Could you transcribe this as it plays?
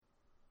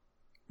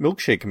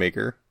Milkshake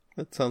maker.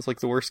 That sounds like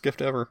the worst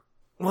gift ever.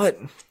 What?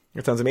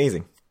 That sounds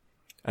amazing.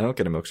 I don't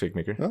get a milkshake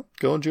maker. Well,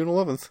 go on June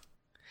 11th.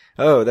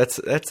 Oh, that's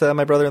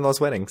my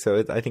brother-in-law's wedding,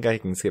 so I think I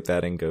can skip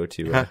that and go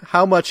to...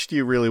 How much do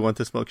you really want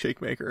this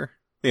milkshake maker?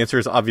 The answer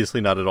is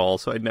obviously not at all,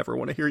 so I'd never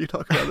want to hear you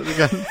talk about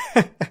it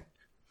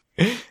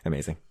again.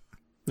 Amazing.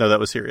 No, that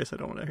was serious. I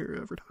don't want to hear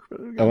you ever talk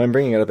about it again. Oh, I'm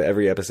bringing it up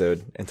every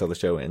episode until the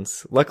show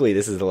ends. Luckily,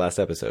 this is the last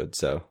episode,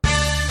 so...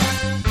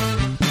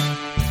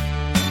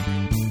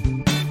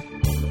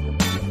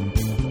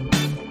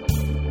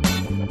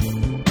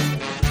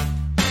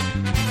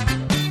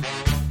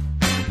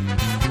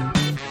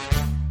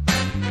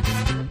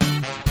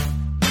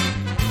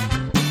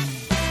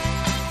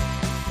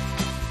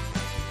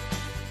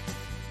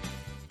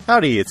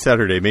 Howdy, it's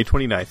Saturday, May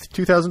 29th,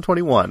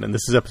 2021, and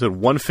this is episode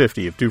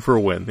 150 of Due for a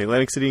Win, the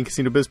Atlantic City and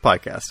Casino Biz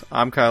podcast.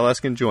 I'm Kyle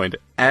Eskin, joined,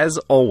 as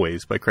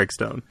always, by Craig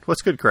Stone.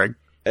 What's good, Craig?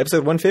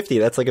 Episode 150,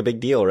 that's like a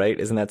big deal, right?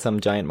 Isn't that some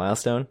giant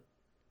milestone?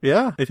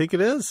 Yeah, I think it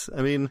is.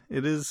 I mean,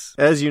 it is,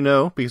 as you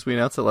know, because we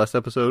announced it last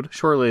episode,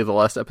 surely the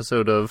last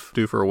episode of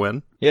Due for a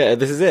Win. Yeah,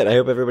 this is it. I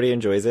hope everybody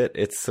enjoys it.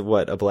 It's,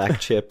 what, a black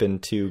chip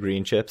and 2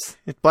 green chips?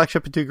 It's black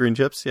chip and 2 green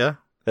chips, yeah.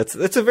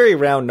 That's a very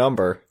round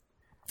number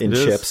in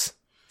chips,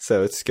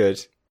 so it's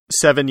good.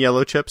 7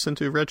 yellow chips and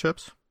 2 red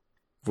chips.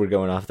 We're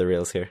going off the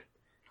rails here.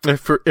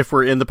 If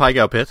we're in the Pie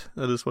Gow pit,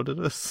 that is what it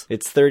is.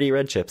 It's 30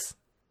 red chips.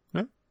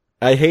 Yeah.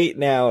 I hate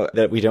now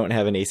that we don't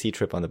have an AC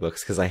trip on the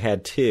books, because I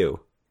had 2,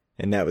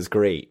 and that was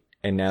great.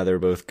 And now they're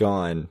both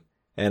gone.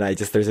 And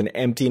there's an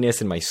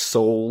emptiness in my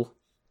soul.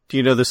 Do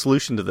you know the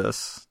solution to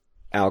this?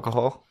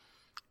 Alcohol?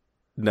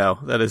 No,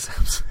 that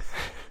is...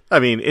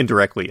 I mean,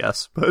 indirectly,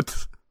 yes,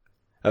 but...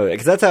 Oh,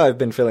 because that's how I've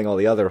been filling all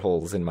the other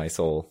holes in my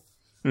soul.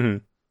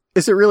 Mm-hmm.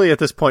 Is it really, at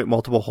this point,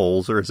 multiple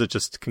holes, or is it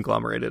just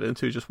conglomerated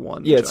into just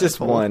one? Yeah, it's just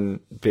hole? one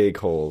big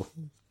hole.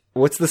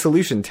 What's the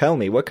solution? Tell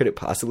me. What could it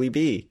possibly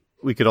be?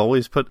 We could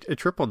always put a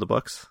trip on the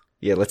books.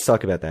 Yeah, let's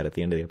talk about that at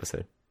the end of the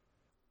episode.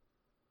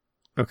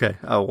 Okay,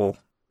 I will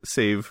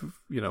save,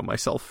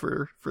 myself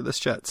for this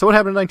chat. So what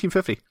happened in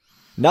 1950?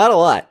 Not a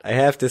lot, I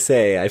have to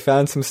say. I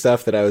found some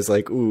stuff that I was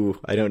like, ooh,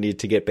 I don't need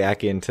to get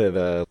back into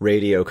the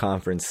radio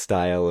conference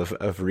style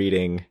of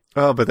reading.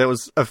 Oh, but that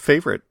was a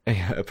favorite.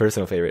 A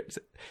personal favorite.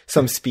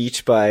 Some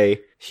speech by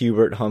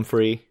Hubert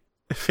Humphrey.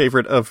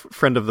 Favorite of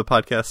friend of the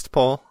podcast,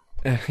 Paul.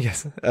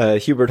 Yes.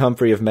 Hubert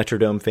Humphrey of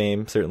Metrodome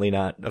fame. Certainly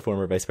not a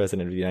former vice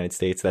president of the United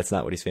States. That's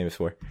not what he's famous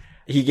for.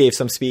 He gave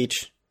some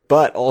speech,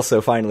 but also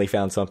finally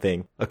found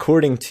something.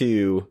 According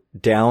to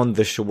Down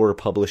the Shore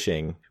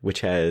Publishing,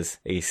 which has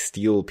a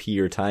steel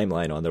pier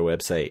timeline on their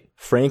website,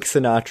 Frank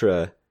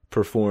Sinatra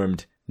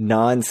performed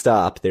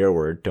non-stop, their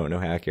word, don't know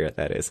how accurate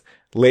that is,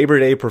 Labor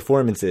Day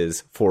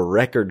performances for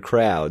record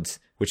crowds,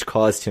 which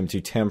caused him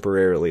to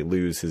temporarily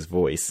lose his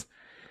voice.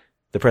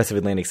 The press of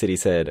Atlantic City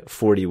said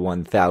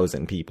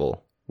 41,000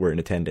 people were in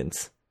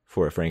attendance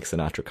for a Frank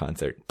Sinatra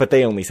concert. But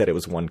they only said it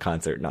was one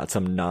concert, not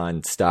some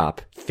non-stop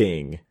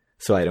thing.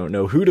 So I don't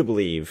know who to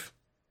believe,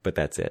 but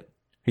that's it.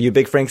 Are you a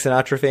big Frank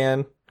Sinatra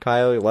fan,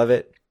 Kyle? You love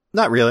it?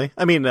 Not really.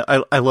 I mean,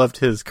 I loved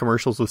his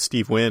commercials with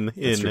Steve Wynn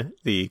in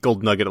the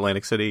Golden Nugget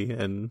Atlantic City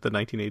in the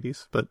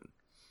 1980s, but...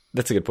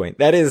 That's a good point.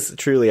 That is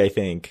truly, I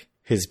think,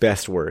 his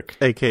best work.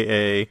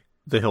 AKA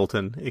the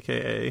Hilton,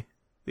 AKA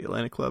the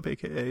Atlantic Club,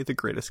 AKA the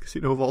greatest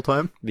casino of all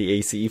time. The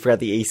AC. You forgot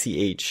the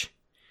ACH.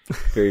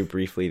 Very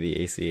briefly,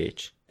 the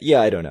ACH.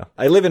 Yeah, I don't know.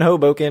 I live in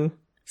Hoboken.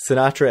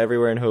 Sinatra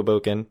everywhere in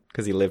Hoboken,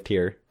 because he lived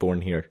here,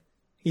 born here.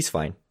 He's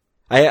fine.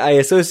 I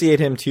associate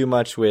him too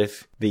much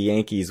with the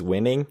Yankees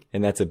winning,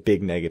 and that's a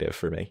big negative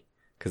for me,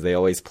 because they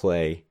always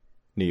play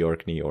New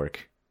York, New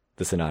York,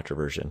 the Sinatra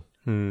version,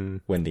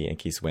 when the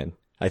Yankees win.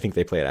 I think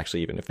they play it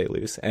actually even if they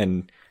lose.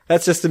 And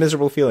that's just a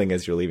miserable feeling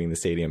as you're leaving the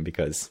stadium,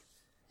 because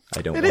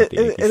I don't want the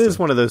Yankees It is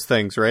one of those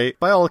things, right?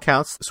 By all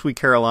accounts, Sweet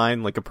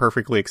Caroline, like a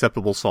perfectly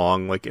acceptable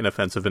song, like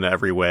inoffensive in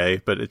every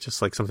way, but it's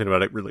just like something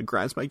about it really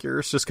grinds my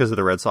gears just because of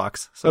the Red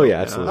Sox. So, oh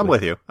yeah, absolutely.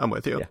 I'm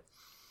with you. Yeah.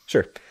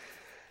 Sure.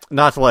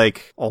 Not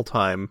like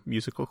all-time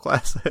musical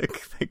classic.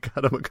 Thank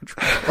God I'm a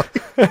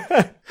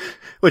control.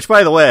 Which,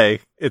 by the way,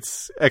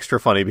 it's extra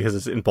funny because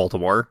it's in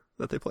Baltimore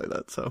that they play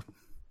that. So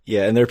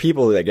yeah, and there are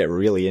people that get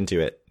really into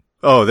it.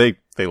 Oh, they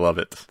love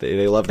it.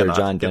 They love their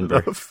John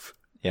Denver.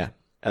 Yeah.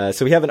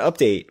 So we have an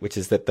update, which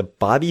is that the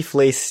Bobby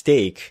Flay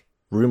steak,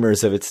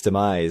 rumors of its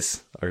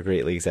demise are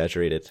greatly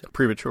exaggerated.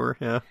 Premature,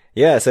 yeah.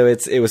 Yeah, so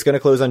it was going to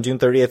close on June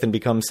 30th and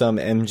become some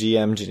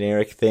MGM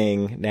generic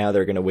thing. Now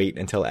they're going to wait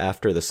until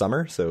after the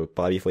summer. So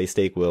Bobby Flay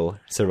steak will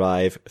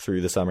survive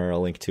through the summer.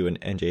 I'll link to an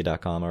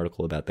NJ.com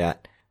article about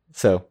that.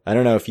 So I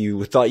don't know if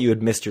you thought you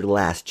had missed your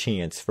last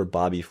chance for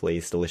Bobby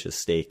Flay's delicious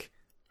steak.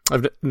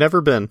 I've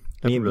never been.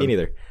 Me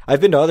neither. I've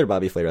been to other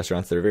Bobby Flay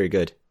restaurants that are very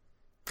good.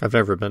 I've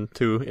never been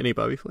to any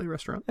Bobby Flay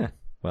restaurant. Yeah,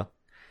 well,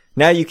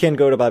 now you can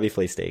go to Bobby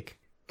Flay steak.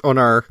 On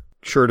our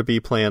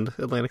sure-to-be-planned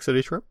Atlantic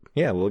City trip?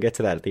 Yeah, we'll get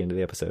to that at the end of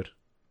the episode.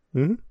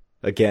 Mm-hmm.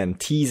 Again,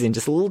 teasing,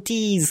 just a little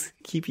tease.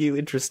 Keep you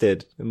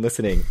interested in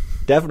listening.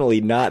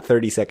 Definitely not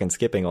 30-second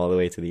skipping all the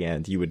way to the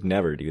end. You would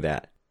never do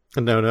that.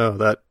 No,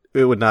 that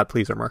it would not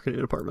please our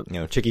marketing department. You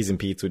know, Chickies and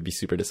Pete's would be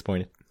super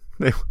disappointed.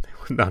 They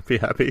would not be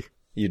happy.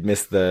 You'd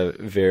miss the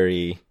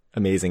very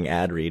amazing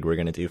ad read we're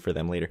going to do for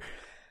them later.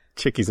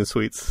 Chickies and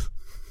Sweets.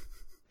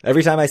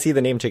 Every time I see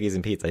the name Chickies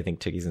and Pete's, I think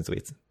Chickies and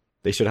Sweets.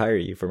 They should hire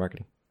you for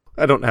marketing.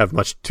 I don't have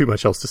too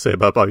much else to say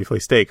about Bobby Flay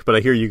Steak, but I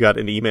hear you got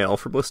an email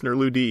from listener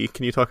Lou D.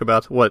 Can you talk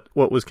about what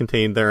was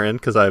contained therein?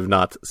 Because I have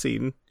not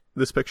seen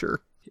this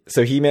picture.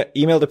 So he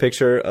emailed a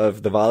picture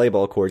of the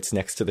volleyball courts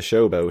next to the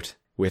showboat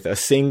with a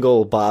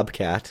single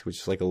bobcat,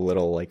 which is like a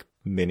little like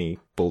mini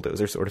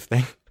bulldozer sort of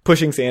thing,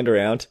 pushing sand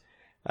around,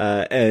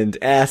 and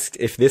asked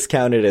if this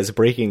counted as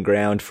breaking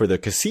ground for the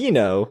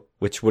casino,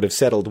 which would have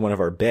settled one of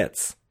our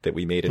bets that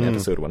we made in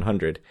episode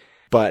 100.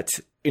 But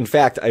in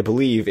fact, I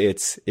believe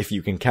it's, if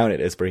you can count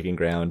it as breaking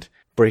ground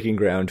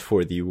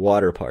for the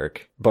water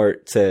park.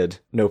 Bart said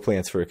no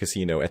plans for a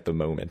casino at the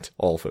moment.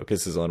 All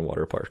focus is on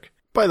water park.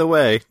 By the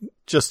way,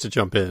 just to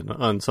jump in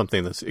on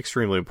something that's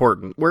extremely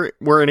important,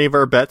 were any of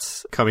our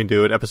bets coming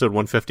due at episode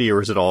 150,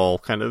 or is it all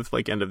kind of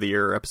like end of the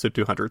year, episode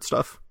 200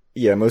 stuff?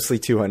 Yeah, mostly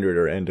 200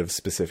 or end of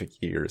specific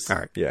years. All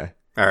right. Yeah.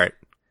 All right.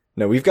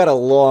 No, we've got a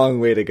long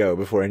way to go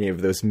before any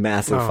of those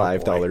massive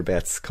 $5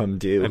 bets come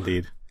due.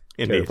 Indeed.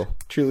 Terrible.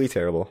 Truly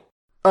terrible.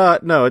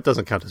 No, it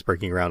doesn't count as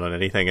breaking ground on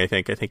anything. I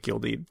think you'll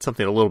need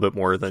something a little bit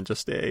more than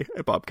just a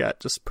bobcat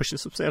just pushing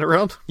some sand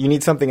around. You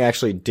need something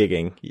actually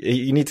digging.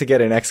 You need to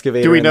get an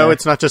excavator. Do we know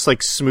it's not just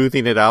like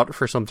smoothing it out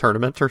for some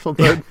tournament or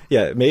something?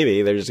 Yeah,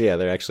 maybe.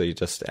 They're actually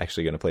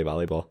going to play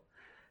volleyball.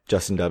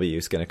 Justin W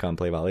is going to come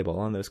play volleyball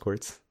on those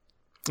courts.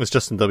 Is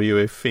Justin W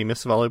a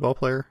famous volleyball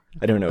player?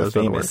 I don't know if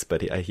famous,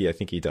 but I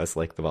think he does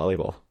like the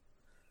volleyball.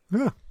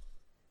 Yeah.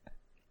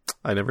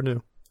 I never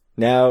knew.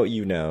 Now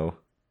you know.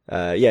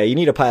 Yeah, you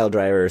need a pile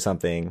driver or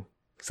something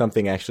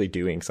actually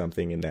doing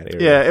something in that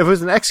area. Yeah, if it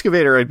was an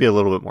excavator, I'd be a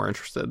little bit more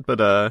interested.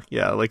 But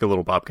yeah, like a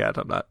little bobcat,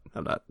 I'm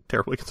not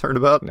terribly concerned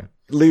about. No.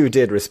 Lou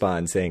did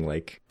respond saying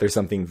like there's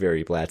something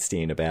very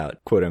Blatstein about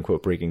quote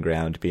unquote breaking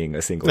ground being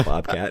a single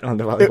bobcat on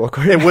the volleyball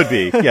court. It would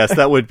be. Yes,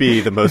 that would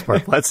be the most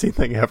Mark Blatstein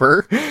thing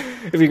ever.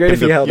 It'd be great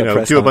if he held a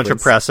press do a bunch of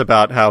conference. press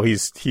about how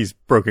he's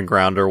broken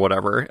ground or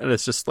whatever, and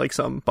it's just like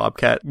some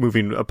bobcat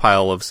moving a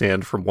pile of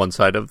sand from one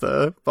side of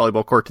the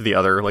volleyball court to the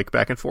other, like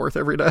back and forth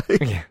every day.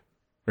 Yeah,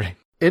 right.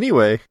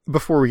 Anyway,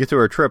 before we get to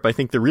our trip, I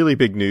think the really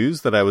big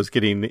news that I was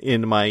getting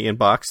in my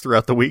inbox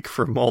throughout the week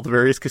from all the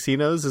various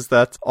casinos is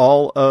that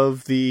all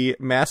of the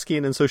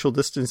masking and social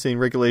distancing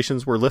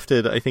regulations were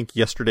lifted, I think,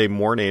 yesterday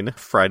morning,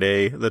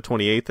 Friday the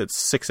 28th at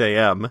 6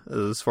 a.m.,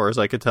 as far as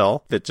I could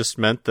tell. That just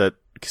meant that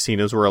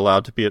casinos were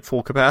allowed to be at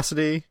full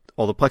capacity.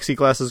 All the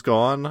plexiglass is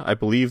gone. I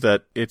believe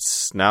that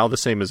it's now the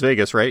same as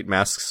Vegas, right?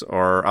 Masks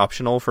are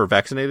optional for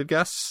vaccinated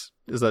guests.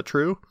 Is that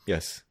true?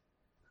 Yes.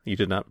 You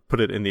did not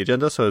put it in the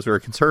agenda, so I was very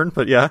concerned.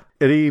 But yeah,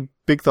 any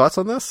big thoughts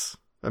on this?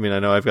 I mean, I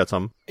know I've got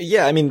some.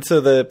 Yeah, I mean, so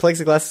the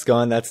plexiglass is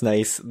gone. That's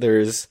nice.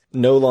 There's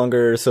no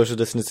longer social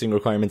distancing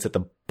requirements at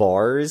the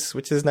bars,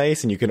 which is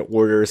nice. And you can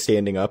order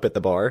standing up at the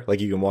bar. Like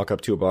you can walk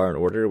up to a bar and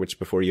order, which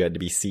before you had to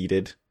be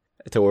seated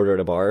to order at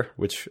a bar,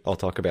 which I'll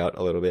talk about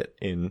a little bit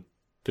in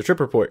the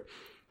trip report.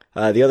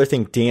 The other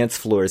thing, dance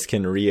floors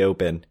can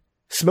reopen.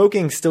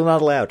 Smoking still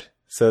not allowed.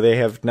 So they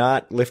have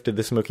not lifted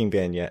the smoking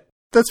ban yet.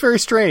 That's very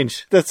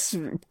strange. That's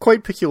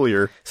quite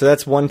peculiar. So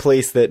that's one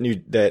place that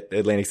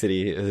Atlantic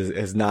City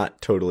has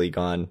not totally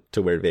gone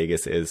to where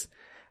Vegas is.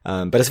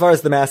 But as far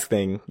as the mask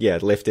thing, yeah,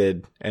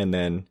 lifted. And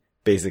then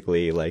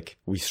basically like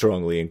we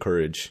strongly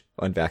encourage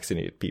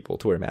unvaccinated people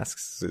to wear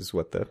masks is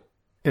what the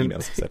email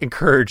said.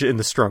 Encourage in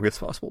the strongest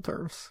possible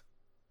terms.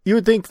 You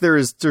would think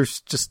there's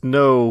just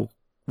no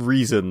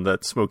reason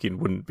that smoking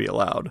wouldn't be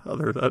allowed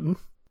other than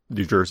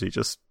New Jersey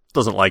just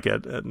doesn't like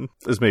it and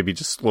is maybe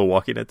just slow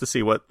walking it to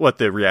see what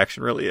the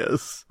reaction really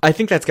is. I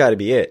think that's got to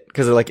be it,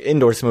 because like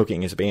indoor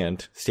smoking is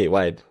banned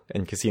statewide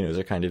and casinos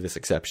are kind of this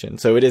exception.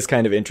 So it is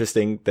kind of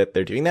interesting that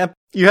they're doing that.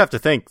 You have to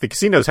think the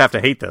casinos have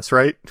to hate this,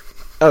 right?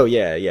 Oh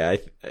yeah.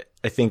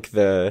 I think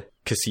the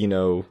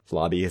casino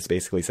lobby has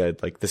basically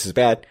said like this is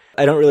bad.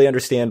 I don't really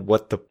understand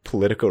what the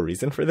political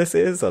reason for this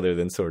is, other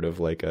than sort of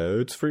like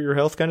it's for your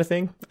health kind of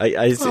thing.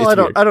 I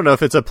don't know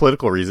if it's a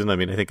political reason. I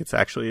mean, I think it's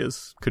actually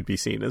could be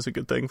seen as a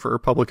good thing for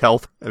public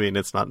health. I mean,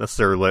 it's not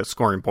necessarily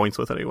scoring points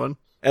with anyone.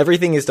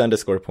 Everything is done to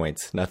score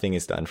points. Nothing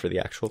is done for the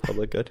actual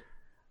public good.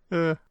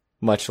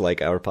 Much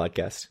like our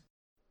podcast.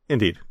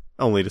 Indeed.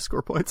 Only to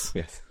score points.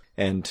 Yes.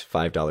 And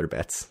 $5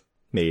 bets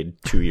made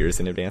 2 years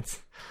in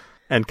advance.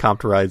 And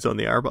comped rides on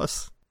the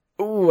Airbus.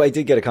 Ooh, I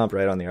did get a comp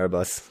ride on the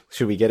Airbus.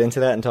 Should we get into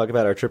that and talk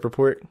about our trip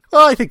report?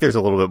 Well, I think there's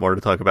a little bit more to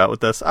talk about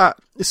with this.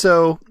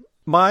 So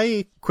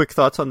my quick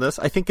thoughts on this,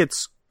 I think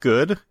it's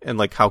good, and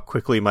like how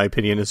quickly my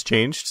opinion has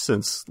changed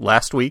since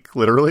last week,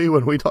 literally,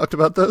 when we talked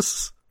about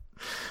this.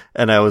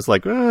 And I was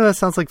like, that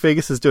sounds like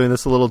Vegas is doing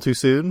this a little too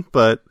soon,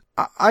 but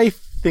I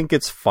think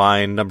it's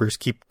fine. Numbers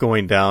keep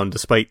going down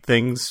despite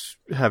things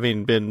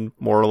having been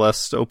more or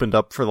less opened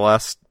up for the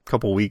last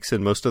couple weeks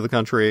in most of the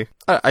country.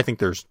 I think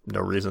there's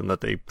no reason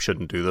that they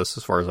shouldn't do this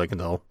as far as I can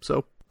tell.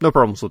 So no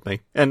problems with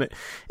me. And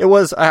it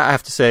was, I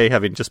have to say,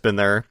 having just been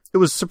there, it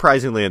was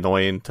surprisingly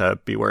annoying to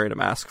be wearing a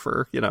mask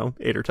for,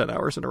 8 or 10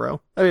 hours in a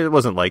row. I mean, it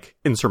wasn't like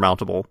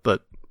insurmountable,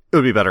 but it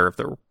would be better if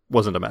there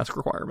wasn't a mask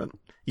requirement.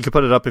 You could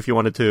put it up if you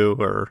wanted to,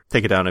 or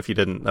take it down if you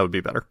didn't. That would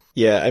be better.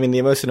 Yeah, I mean,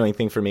 the most annoying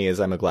thing for me is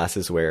I'm a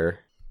glasses wearer.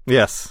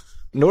 Yes.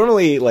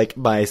 Normally, like,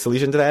 my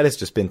solution to that has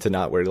just been to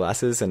not wear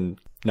glasses and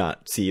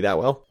not see that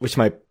well, which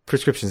my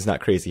prescription is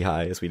not crazy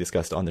high, as we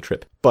discussed on the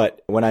trip.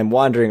 But when I'm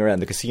wandering around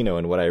the casino,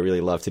 and what I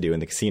really love to do in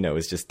the casino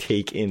is just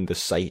take in the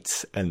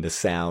sights and the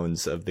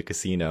sounds of the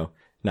casino.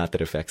 Not that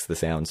it affects the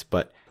sounds,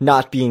 but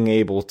not being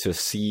able to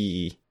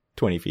see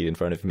 20 feet in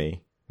front of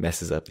me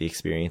messes up the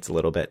experience a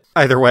little bit.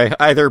 Either way,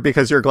 either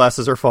because your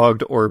glasses are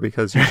fogged or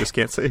because you just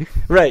can't see.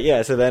 Right,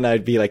 yeah. So then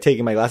I'd be like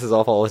taking my glasses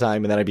off all the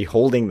time, and then I'd be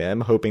holding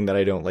them, hoping that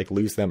I don't like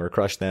lose them or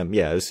crush them.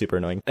 Yeah, it was super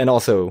annoying. And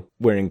also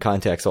wearing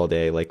contacts all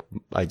day, like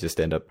I just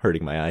end up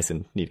hurting my eyes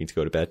and needing to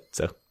go to bed.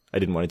 So I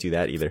didn't want to do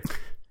that either.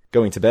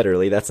 Going to bed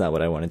early, that's not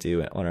what I want to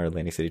do on our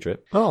Atlantic City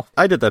trip. Oh,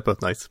 I did that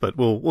both nights, but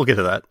we'll get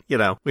to that.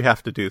 We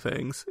have to do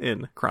things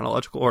in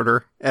chronological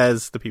order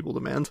as the people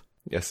demand.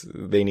 Yes,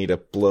 they need a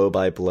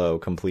blow-by-blow,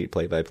 complete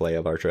play-by-play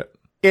of our trip.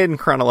 In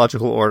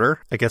chronological order,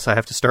 I guess I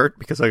have to start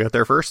because I got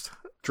there first.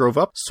 Drove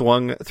up,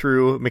 swung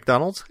through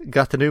McDonald's,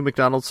 got the new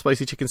McDonald's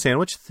spicy chicken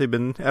sandwich. They've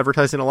been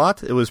advertising a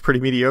lot. It was pretty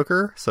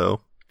mediocre,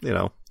 so,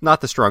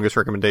 not the strongest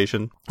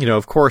recommendation.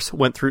 Of course,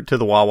 went through to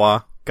the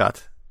Wawa,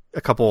 got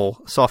a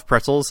couple soft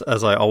pretzels,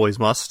 as I always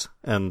must,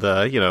 and,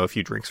 a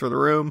few drinks for the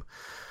room.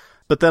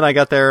 But then I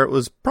got there, it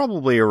was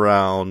probably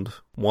around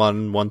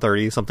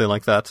 1:30, something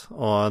like that,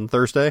 on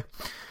Thursday.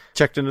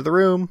 Checked into the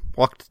room,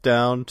 walked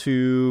down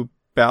to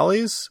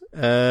Bally's,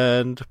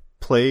 and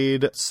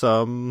played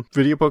some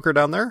video poker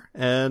down there,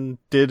 and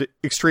did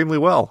extremely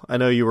well. I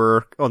know you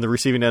were on the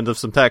receiving end of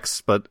some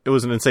texts, but it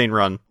was an insane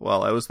run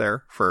while I was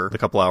there for the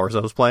couple hours I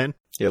was playing.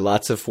 Yeah,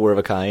 lots of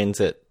 4-of-a-kinds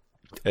at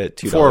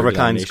 $2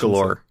 4-of-a-kinds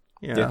galore.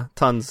 Yeah,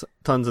 tons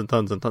and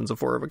tons and tons of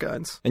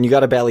 4-of-a-kinds. And you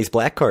got a Bally's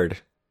black card.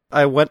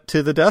 I went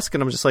to the desk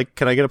and I'm just like,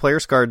 can I get a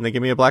player's card? And they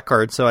give me a black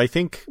card. So I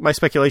think my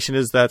speculation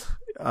is that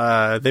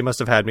they must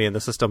have had me in the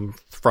system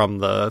from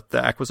the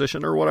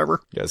acquisition or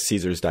whatever. Yeah,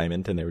 Caesar's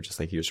Diamond, and they were just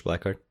like, here's your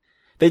black card.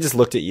 They just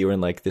looked at you and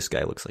like, this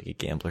guy looks like a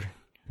gambler.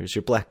 Here's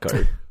your black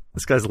card.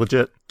 This guy's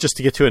legit. Just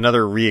to get to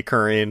another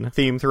reoccurring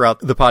theme throughout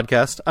the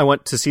podcast, I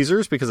went to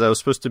Caesar's because I was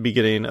supposed to be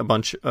getting a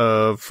bunch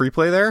of free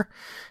play there.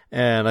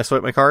 And I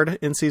swiped my card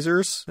in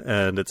Caesar's,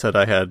 and it said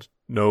I had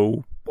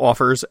no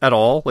offers at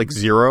all, like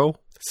 0.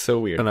 So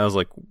weird. And I was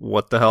like,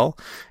 what the hell?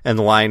 And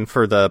the line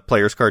for the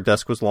player's card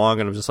desk was long,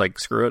 and I'm just like,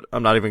 screw it.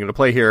 I'm not even going to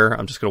play here.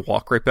 I'm just going to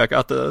walk right back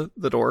out the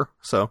door.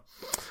 So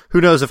who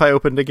knows if I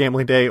opened a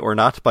gambling day or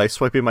not by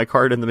swiping my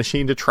card in the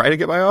machine to try to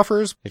get my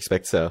offers?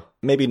 Expect so.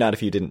 Maybe not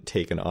if you didn't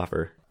take an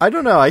offer. I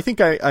don't know. I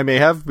think I may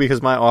have,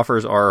 because my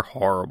offers are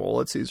horrible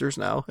at Caesar's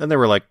now. And they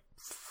were like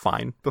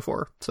fine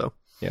before. So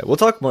yeah, we'll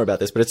talk more about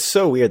this, but it's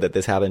so weird that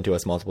this happened to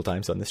us multiple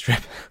times on this trip.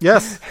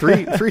 Yes,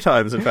 three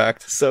times, in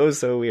fact. So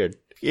weird.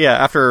 Yeah,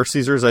 after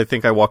Caesars, I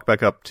think I walked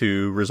back up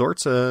to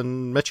Resorts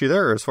and met you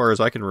there, as far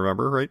as I can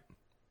remember, right?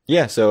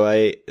 Yeah, so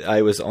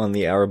I was on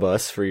the hour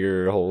bus for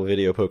your whole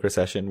video poker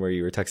session where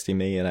you were texting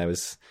me, and I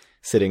was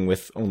sitting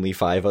with only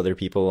 5 other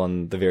people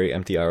on the very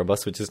empty hour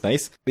bus, which is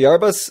nice. The hour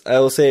bus, I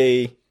will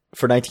say,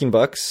 for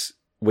 $19,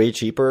 way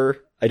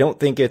cheaper. I don't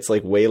think it's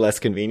like way less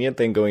convenient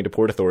than going to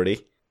Port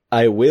Authority.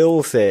 I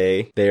will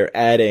say they're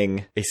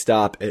adding a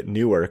stop at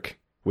Newark,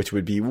 which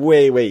would be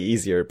way, way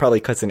easier. It probably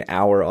cuts an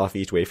hour off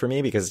each way for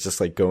me because it's just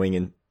like going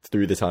in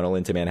through the tunnel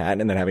into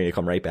Manhattan and then having to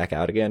come right back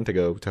out again to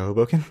go to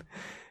Hoboken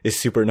is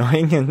super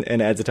annoying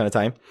and adds a ton of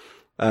time.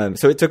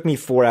 So it took me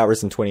 4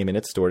 hours and 20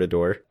 minutes door to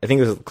door. I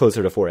think it was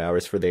closer to 4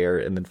 hours for there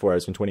and then 4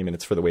 hours and 20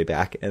 minutes for the way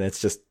back. And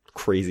it's just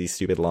crazy,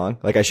 stupid long.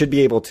 Like I should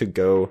be able to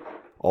go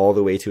all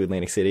the way to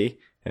Atlantic City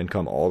and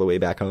come all the way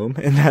back home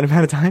in that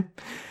amount of time.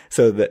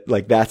 So that,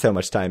 like, that's how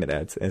much time it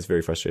adds, and it's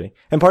very frustrating.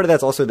 And part of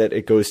that's also that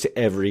it goes to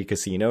every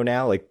casino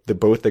now, like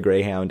both the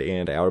Greyhound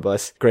and our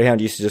bus.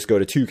 Greyhound used to just go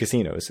to 2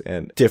 casinos,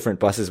 and different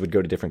buses would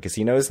go to different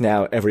casinos.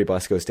 Now every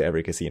bus goes to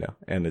every casino,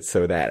 and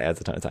so that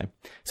adds a ton of time.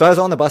 So I was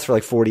on the bus for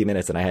like 40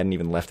 minutes, and I hadn't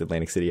even left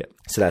Atlantic City yet.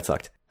 So that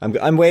sucked.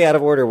 I'm way out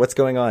of order. What's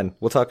going on?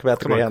 We'll talk about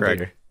the Greyhound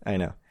later. I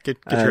know. Get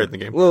your head in the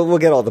game. We'll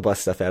get all the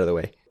bus stuff out of the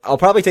way. I'll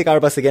probably take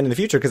our bus again in the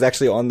future because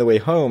actually on the way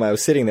home, I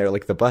was sitting there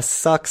like the bus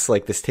sucks.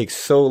 Like this takes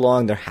so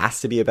long. There has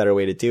to be a better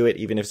way to do it.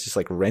 Even if it's just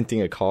like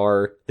renting a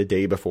car the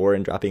day before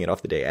and dropping it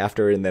off the day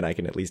after. And then I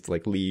can at least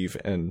like leave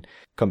and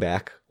come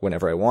back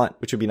whenever I want,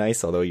 which would be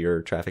nice. Although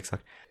your traffic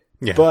sucks.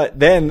 Yeah. But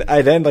then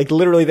like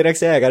literally the next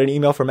day I got an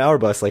email from our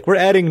bus, like we're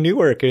adding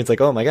Newark. And it's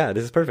like, oh my God,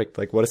 this is perfect.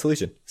 Like what a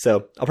solution.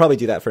 So I'll probably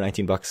do that for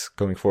 $19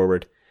 going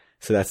forward.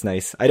 So that's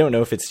nice. I don't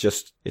know if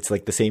it's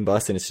like the same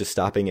bus and it's just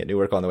stopping at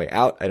Newark on the way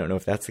out. I don't know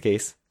if that's the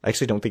case. I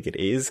actually don't think it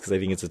is because I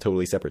think it's a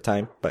totally separate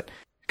time. But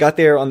got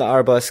there on the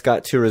hour bus,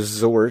 got to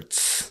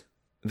Resorts.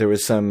 There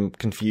was some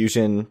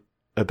confusion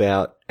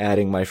about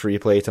adding my free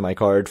play to my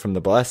card from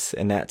the bus.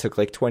 And that took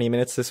like 20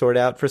 minutes to sort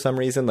out for some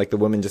reason. Like the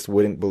woman just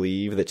wouldn't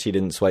believe that she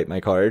didn't swipe my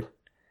card.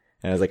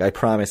 And I was like, I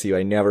promise you,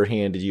 I never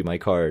handed you my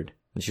card.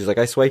 And she was like,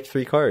 I swiped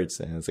 3 cards.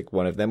 And I was like,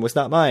 one of them was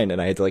not mine.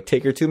 And I had to like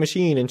take her to a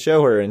machine and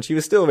show her. And she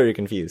was still very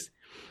confused.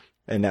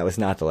 And that was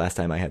not the last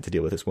time I had to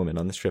deal with this woman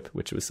on this trip,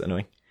 which was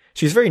annoying.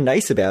 She was very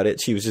nice about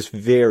it. She was just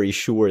very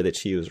sure that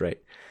she was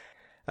right.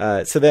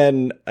 So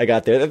then I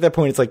got there. At that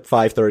point, it's like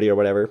 5:30 or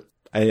whatever.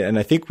 And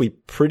I think we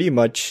pretty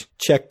much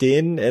checked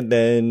in and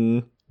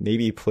then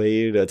maybe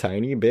played a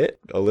tiny bit,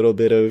 a little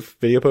bit of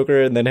video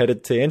poker, and then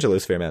headed to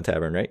Angelo's Fairmount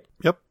Tavern, right?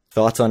 Yep.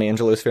 Thoughts on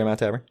Angelo's Fairmount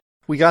Tavern?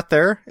 We got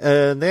there,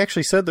 and they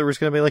actually said there was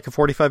going to be like a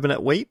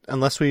 45-minute wait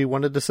unless we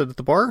wanted to sit at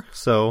the bar.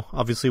 So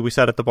obviously we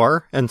sat at the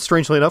bar. And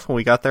strangely enough, when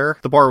we got there,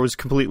 the bar was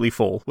completely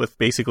full with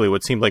basically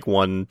what seemed like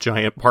one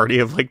giant party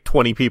of like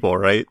 20 people,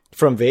 right?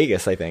 From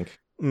Vegas, I think.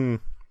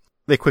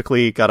 They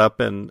quickly got up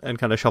and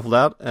kind of shuffled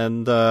out.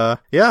 And so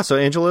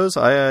Angelo's,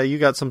 you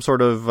got some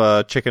sort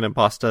of chicken and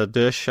pasta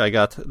dish. I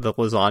got the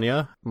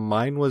lasagna.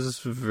 Mine was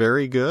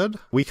very good.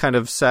 We kind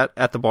of sat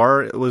at the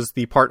bar. It was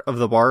the part of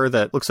the bar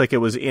that looks like it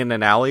was in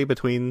an alley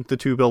between the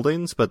two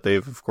buildings, but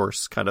they've, of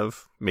course, kind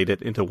of made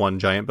it into one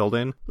giant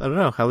building. I don't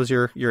know. How was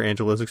your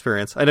Angelo's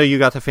experience? I know you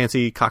got the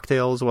fancy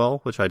cocktail as well,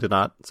 which I did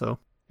not, so...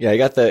 Yeah, I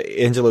got the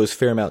Angelo's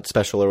Fairmount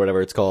Special or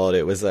whatever it's called.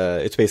 It was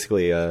it's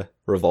basically a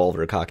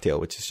revolver cocktail,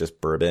 which is just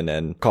bourbon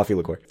and coffee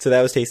liqueur. So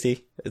that was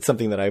tasty. It's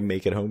something that I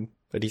make at home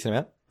a decent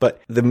amount. But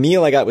the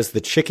meal I got was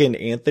the chicken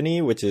Anthony,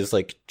 which is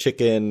like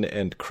chicken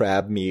and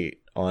crab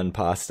meat on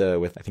pasta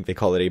with, I think they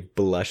call it a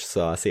blush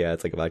sauce. Yeah,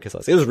 it's like a vodka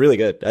sauce. It was really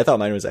good. I thought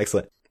mine was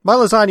excellent. My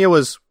lasagna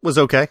was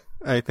okay.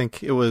 I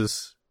think it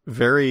was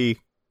very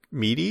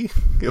meaty.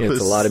 It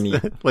was a lot of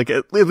meat. Like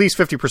at least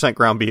 50%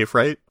 ground beef,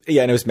 right?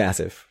 Yeah, and it was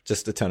massive.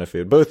 Just a ton of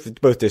food.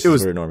 Both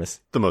dishes were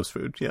enormous. The most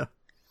food, yeah.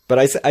 But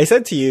I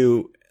said to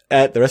you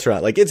at the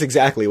restaurant, like, it's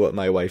exactly what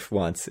my wife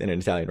wants in an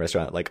Italian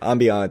restaurant. Like,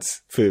 ambiance,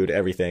 food,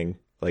 everything.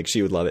 Like,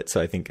 she would love it. So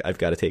I think I've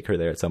got to take her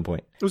there at some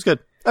point. It was good.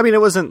 I mean,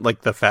 it wasn't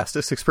like the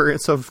fastest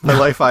experience of my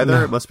life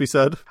either, It must be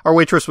said. Our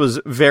waitress was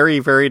very,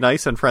 very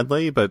nice and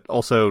friendly, but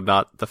also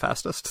not the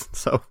fastest.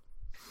 So,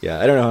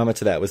 yeah, I don't know how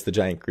much of that was the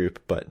giant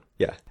group, but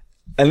yeah.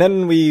 And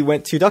then we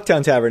went to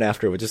Ducktown Tavern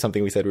after, which is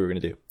something we said we were going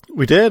to do.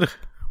 We did.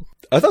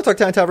 I thought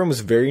Ducktown Tavern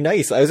was very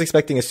nice. I was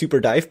expecting a super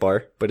dive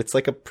bar, but it's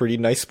like a pretty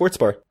nice sports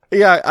bar.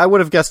 Yeah, I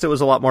would have guessed it would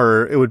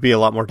be a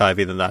lot more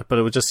divey than that, but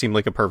it would just seem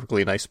like a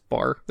perfectly nice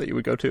bar that you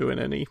would go to in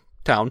any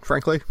town,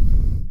 frankly.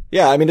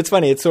 Yeah, I mean, it's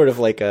funny. It's sort of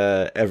like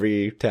a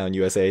every town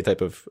USA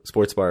type of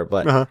sports bar,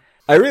 but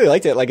I really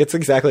liked it. Like, it's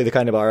exactly the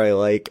kind of bar I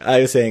like.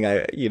 I was saying,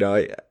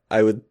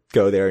 I would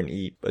go there and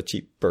eat a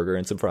cheap burger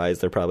and some fries.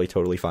 They're probably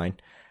totally fine.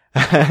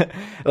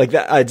 Like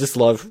that, I just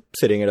love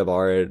sitting at a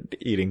bar and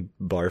eating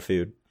bar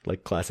food,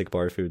 like classic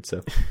bar food.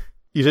 So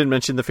you didn't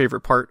mention the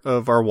favorite part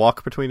of our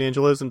walk between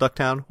Angelo's and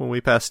Ducktown when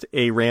we passed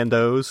a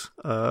Rando's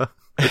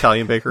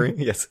Italian bakery.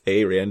 Yes,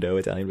 a Rando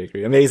Italian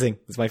bakery. Amazing.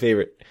 It's my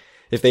favorite.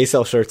 If they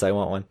sell shirts, I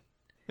want one.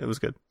 It was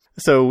good.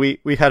 So we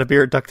had a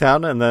beer at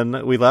Ducktown, and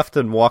then we left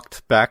and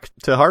walked back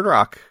to Hard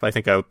Rock. I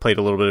think I played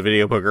a little bit of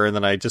video poker, and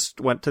then I just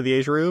went to the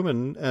Asia room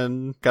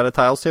and got a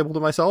tiles table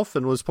to myself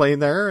and was playing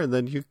there, and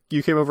then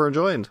you came over and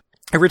joined.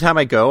 Every time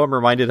I go, I'm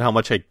reminded how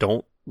much I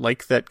don't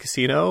like that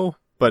casino,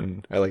 but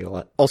I like it a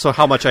lot. Also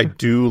how much I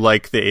do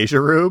like the Asia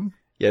room.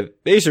 Yeah,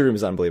 the Asia room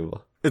is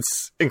unbelievable.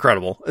 It's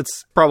incredible.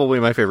 It's probably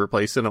my favorite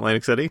place in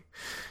Atlantic City.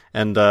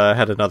 And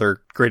had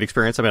another great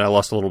experience. I mean, I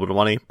lost a little bit of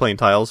money playing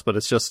tiles, but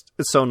it's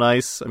so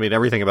nice. I mean,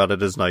 everything about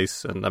it is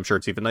nice, and I'm sure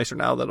it's even nicer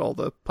now that all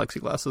the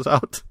plexiglass is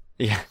out.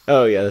 Yeah.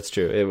 Oh, yeah, that's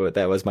true.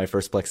 That was my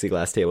first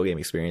plexiglass table game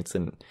experience,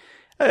 and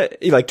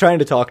like trying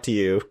to talk to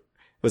you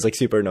was like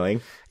super annoying.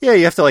 Yeah,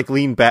 you have to like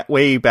lean back,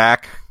 way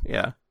back.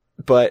 Yeah.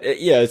 But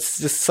yeah, it's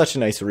just such a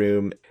nice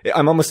room.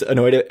 I'm almost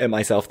annoyed at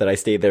myself that I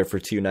stayed there for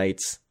 2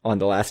 nights on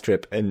the last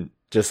trip and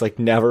just like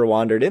never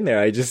wandered in there.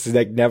 I just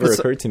like never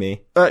occurred to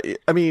me.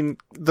 I mean,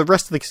 the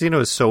rest of the casino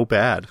is so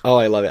bad. Oh,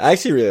 I love it. I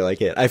actually really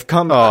like it.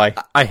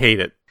 I hate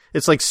it.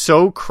 It's like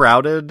so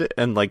crowded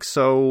and like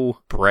so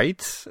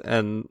bright,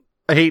 and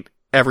I hate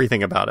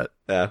everything about it.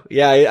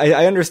 Yeah,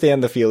 I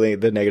understand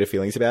the negative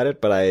feelings about it,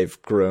 but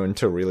I've grown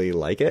to really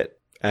like it.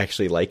 I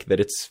actually like that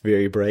it's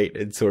very bright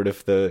and sort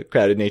of the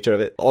crowded nature of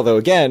it. Although,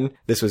 again,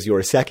 this was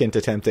your second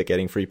attempt at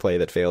getting free play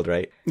that failed,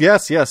 right?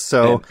 Yes.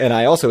 So, and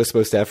I also was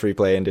supposed to have free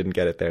play and didn't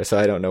get it there, so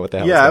I don't know what the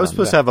hell. Yeah, I was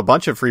supposed to have a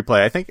bunch of free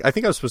play. I think I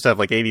was supposed to have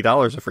like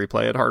 $80 of free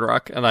play at Hard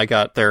Rock, and I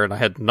got there and I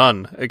had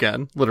none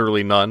again,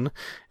 literally none.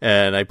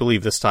 And I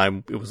believe this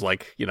time it was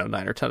like 9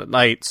 or 10 at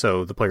night,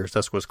 so the player's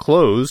desk was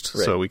closed,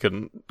 right. So we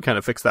couldn't kind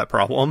of fix that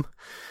problem.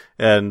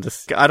 And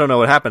I don't know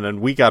what happened,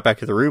 and we got back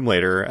to the room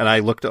later, and I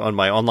looked on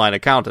my online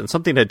account, and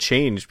something had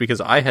changed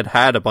because I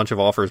had a bunch of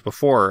offers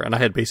before, and I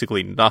had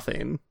basically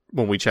nothing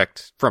when we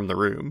checked from the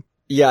room.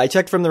 Yeah, I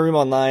checked from the room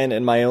online,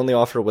 and my only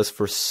offer was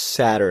for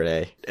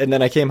Saturday. And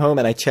then I came home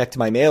and I checked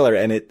my mailer,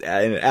 and it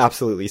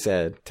absolutely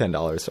said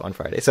 $10 on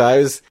Friday. So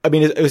it was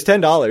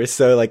 $10,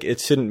 so like it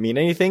shouldn't mean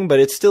anything, but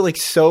it's still like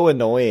so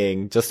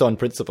annoying just on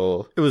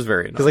principle. It was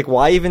very annoying. Because like,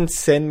 why even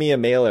send me a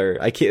mailer?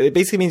 It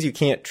basically means you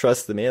can't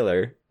trust the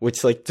mailer,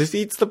 which like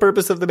defeats the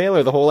purpose of the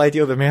mailer. The whole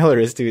idea of the mailer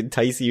is to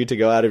entice you to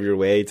go out of your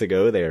way to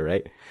go there,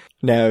 right?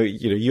 Now,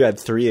 you had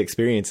 3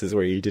 experiences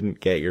where you didn't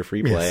get your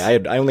free play.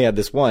 Yes. I only had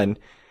this one.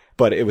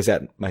 But it was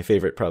at my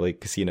favorite, probably,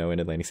 casino in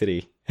Atlantic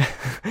City.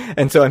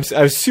 And so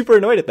I was super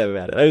annoyed at them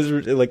about it. I was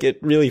like, it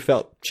really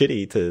felt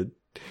shitty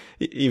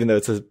even though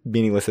it's a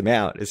meaningless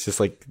amount. It's just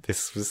like,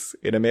 this was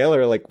in a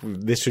mailer, like,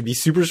 this should be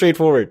super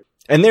straightforward.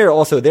 And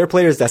their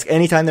player's desk,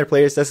 anytime their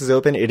player's desk is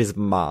open, it is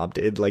mobbed.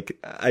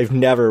 I've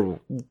never,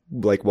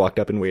 like, walked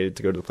up and waited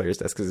to go to the player's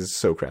desk because it's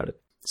so crowded.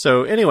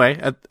 So anyway,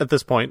 at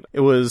this point,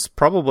 it was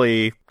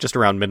probably just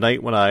around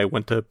midnight when I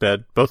went to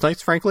bed both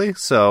nights, frankly.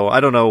 So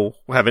I don't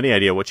have any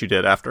idea what you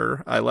did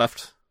after I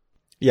left.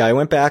 Yeah, I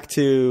went back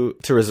to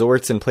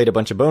resorts and played a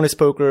bunch of bonus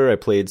poker. I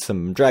played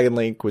some Dragon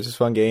Link, which was a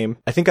fun game.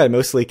 I think I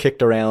mostly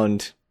kicked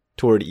around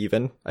toward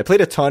even. I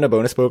played a ton of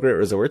bonus poker at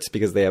resorts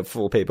because they have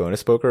full pay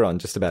bonus poker on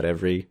just about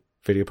every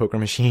video poker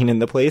machine in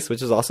the place,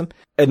 which is awesome.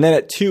 And then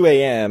at 2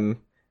 a.m.,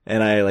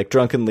 and I like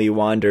drunkenly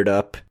wandered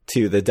up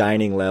to the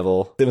dining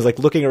level. It was like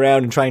looking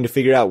around and trying to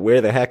figure out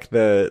where the heck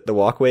the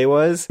walkway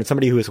was. And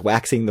somebody who was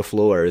waxing the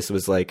floors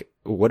was like,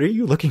 "What are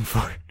you looking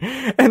for?"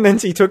 And then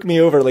she took me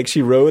over, like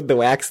she rode the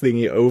wax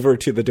thingy over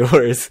to the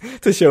doors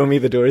to show me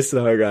the doors to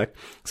the Hard Rock.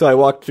 So I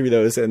walked through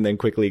those and then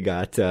quickly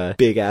got a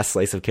big ass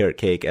slice of carrot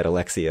cake at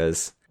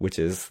Alexia's, which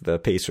is the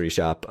pastry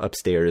shop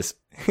upstairs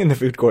in the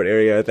food court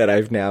area that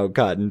I've now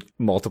gotten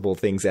multiple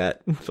things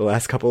at the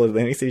last couple of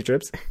Atlantic City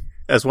trips.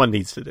 As one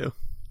needs to do.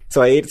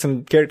 So I ate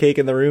some carrot cake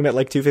in the room at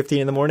like 2:15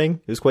 in the morning.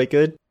 It was quite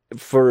good.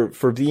 For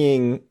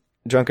being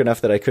drunk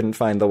enough that I couldn't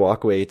find the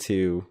walkway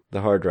to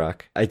the Hard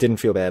Rock, I didn't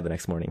feel bad the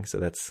next morning, so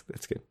that's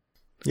good.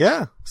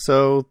 Yeah.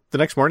 So the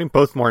next morning,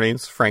 both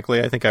mornings,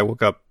 frankly, I think I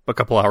woke up a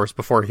couple hours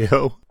before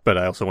you, but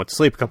I also went to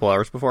sleep a couple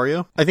hours before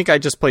you. I think I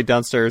just played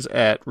downstairs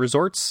at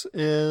resorts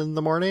in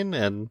the morning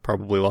and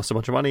probably lost a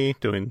bunch of money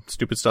doing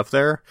stupid stuff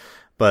there.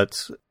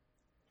 But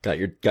got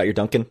your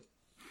Dunkin'?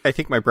 I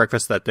think my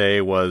breakfast that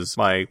day was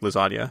my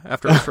lasagna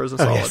after it was frozen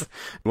solid. Yes.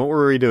 What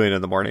were we doing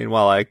in the morning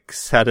while I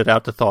sat it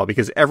out to thaw?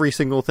 Because every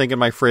single thing in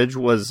my fridge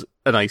was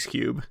an ice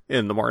cube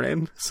in the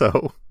morning.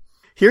 So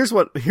here's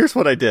what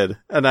I did.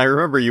 And I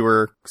remember you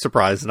were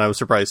surprised and I was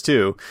surprised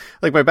too.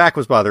 Like my back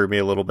was bothering me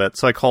a little bit.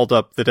 So I called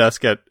up the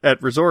desk at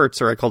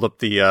resorts, or I called up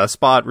the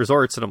spa at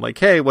resorts, and I'm like,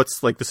 "Hey,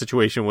 what's like the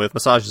situation with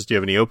massages? Do you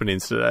have any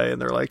openings today?" And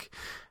they're like,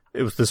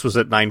 this was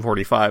at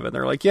 9:45 and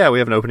they're like, "Yeah, we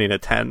have an opening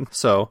at 10.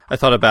 So I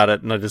thought about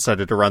it and I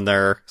decided to run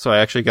there. So I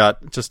actually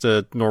got just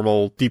a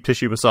normal deep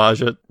tissue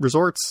massage at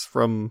resorts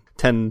from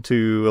 10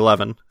 to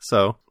 11.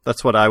 So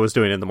that's what I was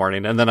doing in the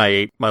morning. And then I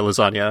ate my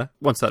lasagna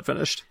once that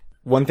finished.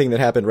 One thing that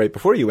happened right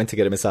before you went to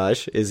get a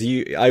massage is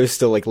I was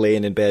still like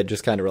laying in bed,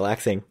 just kind of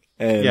relaxing.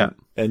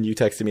 And you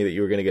texted me that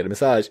you were going to get a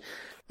massage.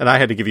 And I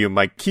had to give you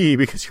my key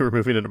because you were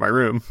moving into my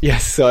room.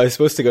 Yes, so I was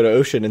supposed to go to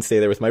Ocean and stay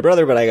there with my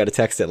brother, but I got a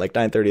text at like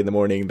 9:30 in the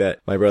morning that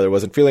my brother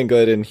wasn't feeling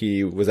good and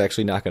he was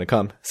actually not going to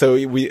come. So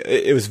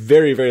it was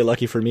very, very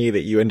lucky for me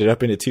that you ended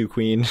up in a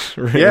 2-queen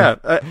room. Yeah,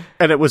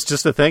 and it was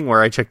just a thing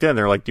where I checked in.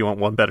 They're like, "Do you want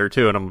one bed or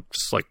two?" And I'm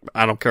just like,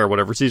 "I don't care,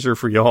 whatever's easier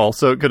for y'all."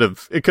 So it could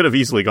have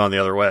easily gone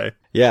the other way.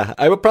 Yeah,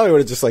 I probably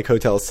would have just like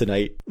Hotels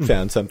Tonight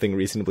found something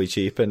reasonably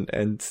cheap,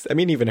 and I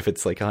mean, even if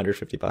it's like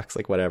 $150,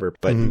 like whatever,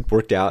 but it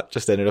worked out.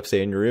 Just ended up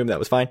staying in your room. That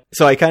was fine.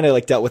 So I kind of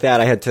like dealt with that.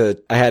 I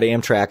had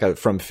Amtrak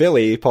from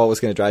Philly. Paul was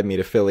going to drive me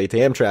to Philly to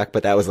Amtrak,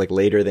 but that was like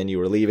later than you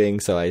were leaving,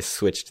 so I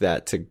switched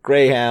that to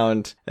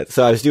Greyhound.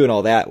 So I was doing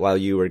all that while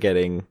you were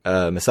getting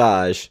a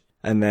massage,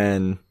 and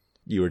then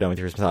you were done with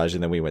your massage,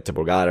 and then we went to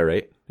Borgata,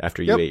 right?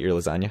 After you ate your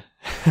lasagna.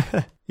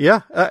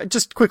 Yeah.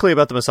 Just quickly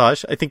about the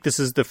massage. I think this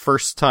is the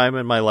first time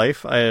in my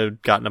life I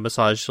had gotten a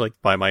massage like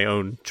by my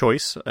own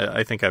choice.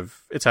 I think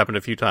it's happened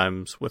a few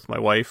times with my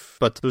wife,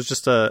 but it was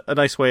just a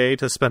nice way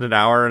to spend an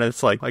hour. And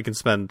it's like I can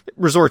spend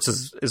resorts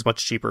is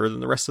much cheaper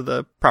than the rest of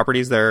the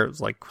properties there. It's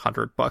like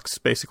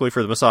 $100 basically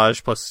for the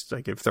massage. Plus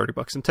I give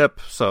 $30 in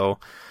tip. So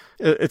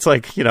it's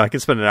like, I can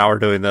spend an hour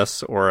doing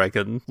this, or I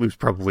can lose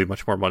probably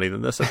much more money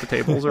than this at the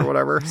tables or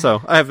whatever.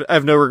 So I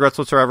have no regrets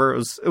whatsoever.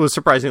 It was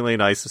surprisingly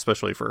nice,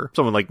 especially for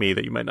someone like me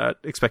that you might not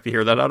expect to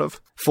hear that out of.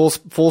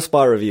 Full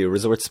spa review,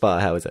 resort spa.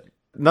 How is it?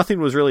 Nothing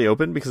was really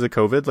open because of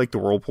COVID, like the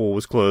whirlpool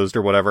was closed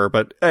or whatever,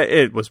 but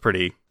it was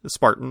pretty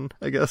Spartan,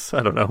 I guess.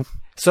 I don't know.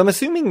 So I'm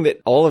assuming that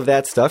all of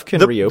that stuff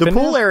can reopen. The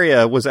pool now?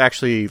 area was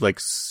actually like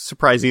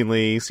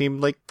surprisingly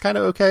seemed like kind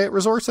of okay at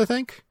resorts, I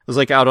think. It was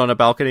like out on a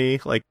balcony,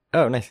 like,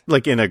 oh, nice.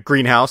 Like in a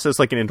greenhouse. It's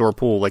like an indoor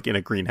pool, like in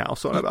a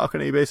greenhouse on a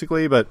balcony,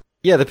 basically. But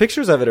yeah, the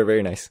pictures of it are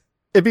very nice.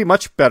 It'd be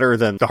much better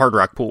than the Hard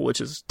Rock pool,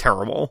 which is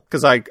terrible,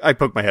 because I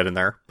poked my head in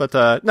there. But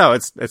no,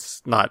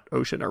 it's not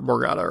Ocean or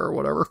Borgata or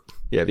whatever.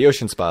 Yeah, the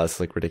Ocean Spa is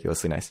like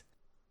ridiculously nice.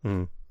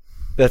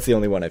 That's the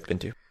only one I've been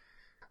to.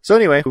 So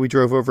anyway, we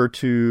drove over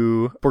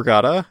to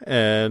Borgata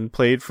and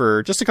played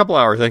for just a couple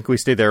hours. I think we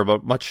stayed there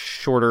about much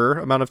shorter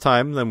amount of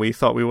time than we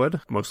thought we would,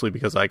 mostly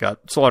because I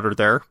got slaughtered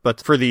there.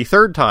 But for the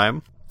third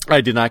time,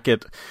 I did not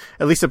get,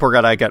 at least at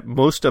Borgata, I got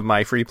most of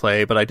my free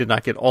play, but I did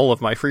not get all of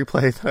my free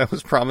play that I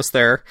was promised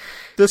there.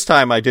 This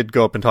time I did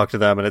go up and talk to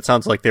them, and it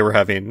sounds like they were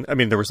having, I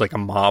mean, there was like a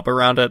mob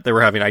around it. They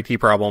were having IT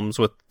problems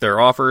with their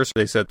offers.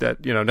 They said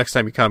that, next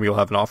time you come, you'll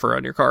have an offer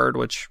on your card,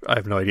 which I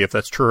have no idea if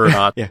that's true or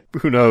not. Yeah.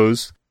 Who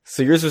knows?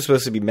 So yours was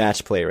supposed to be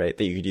match play, right?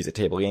 That you could use at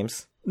table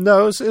games?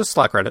 No, it was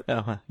slot credit.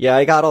 Oh, huh. Yeah,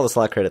 I got all the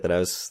slot credit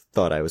that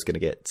thought I was going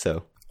to get,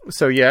 so.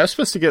 So yeah, I was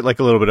supposed to get like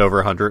a little bit over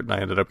 100, and I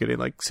ended up getting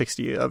like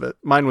 60 of it.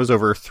 Mine was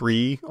over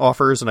 3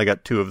 offers, and I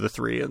got 2 of the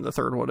 3, and the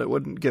third one it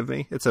wouldn't give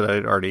me. It said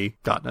I'd already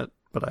gotten it,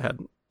 but I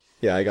hadn't.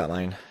 Yeah, I got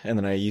mine, and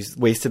then I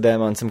wasted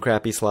them on some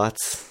crappy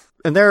slots.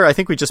 And there, I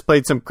think we just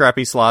played some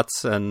crappy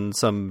slots and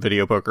some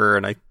video poker,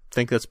 and I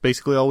think that's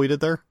basically all we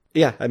did there.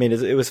 Yeah, I mean,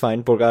 it was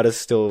fine. Borgata's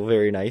still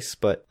very nice,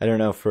 but I don't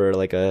know, for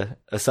like a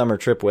summer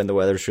trip when the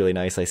weather's really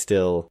nice, I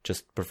still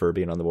just prefer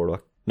being on the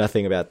boardwalk.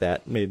 Nothing about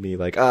that made me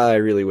like, I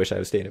really wish I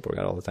was staying at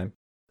Borgata all the time.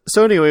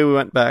 So anyway, we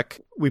went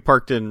back. We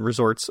parked in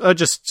resorts.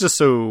 Just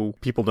so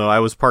people know, I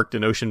was parked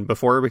in Ocean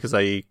before because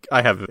I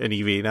have an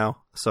EV now,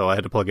 so I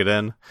had to plug it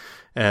in.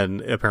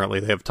 And apparently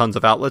they have tons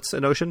of outlets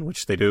in Ocean,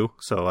 which they do.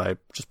 So I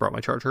just brought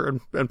my charger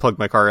and plugged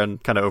my car in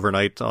kind of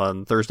overnight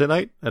on Thursday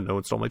night, and no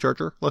one stole my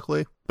charger,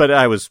 luckily. But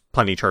I was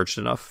plenty charged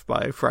enough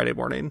by Friday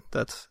morning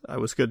that I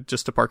was good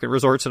just to park in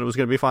resorts, and it was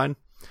going to be fine.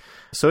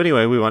 So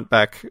anyway, I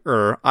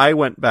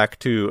went back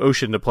to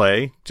Ocean to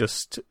play,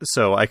 just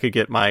so I could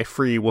get my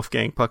free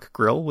Wolfgang Puck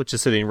grill, which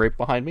is sitting right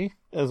behind me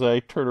as I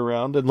turn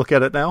around and look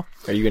at it now.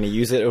 Are you going to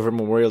use it over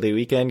Memorial Day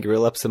weekend?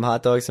 Grill up some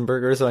hot dogs and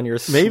burgers on your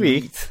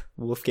sweet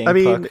Wolfgang Puck? I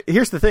mean,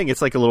 here's the thing.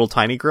 It's like a little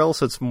tiny grill,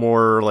 so it's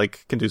more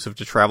like conducive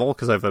to travel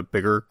because I have a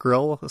bigger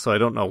grill. So I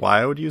don't know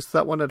why I would use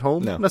that one at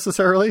home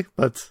necessarily,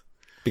 but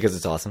because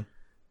it's awesome.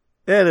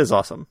 It is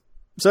awesome.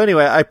 So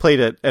anyway, I played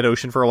it at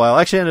Ocean for a while.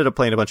 I actually ended up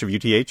playing a bunch of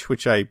UTH,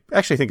 which I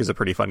actually think is a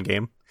pretty fun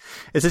game.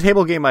 It's a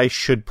table game I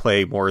should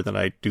play more than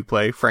I do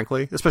play,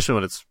 frankly, especially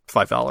when it's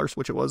 $5,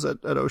 which it was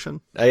at Ocean.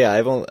 Yeah,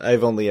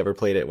 I've only ever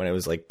played it when it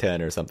was like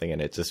 10 or something,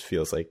 and it just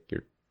feels like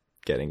you're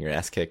getting your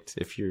ass kicked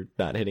if you're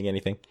not hitting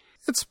anything.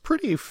 It's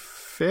pretty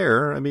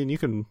fair. I mean, you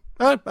can,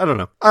 I don't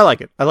know. I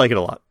like it. I like it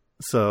a lot.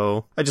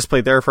 So I just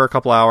played there for a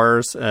couple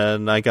hours,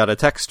 and I got a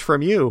text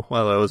from you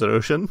while I was at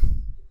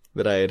Ocean.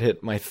 That I had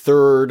hit my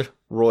 3rd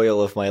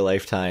Royal of my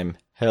lifetime,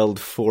 held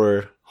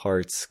 4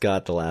 hearts,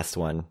 got the last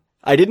one.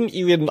 I didn't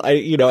even,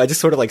 I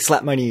just sort of like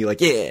slapped my knee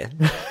like, yeah.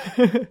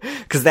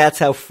 Because that's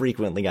how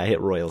frequently I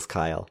hit Royals,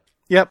 Kyle.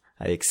 Yep.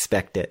 I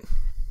expect it.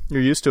 You're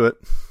used to it.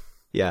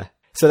 Yeah.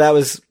 So that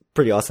was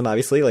pretty awesome,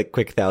 obviously, like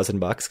quick $1,000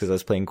 because I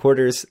was playing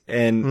quarters.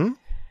 And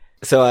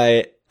so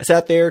I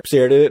sat there,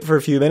 stared at it for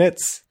a few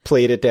minutes,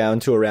 played it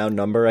down to a round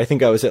number. I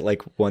think I was at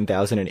like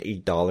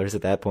 $1,008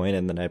 at that point,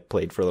 and then I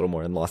played for a little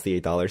more and lost the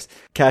 $8.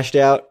 Cashed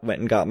out, went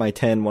and got my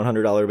 10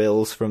 $100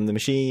 bills from the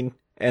machine,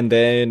 and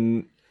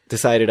then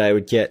decided I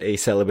would get a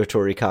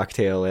celebratory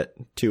cocktail at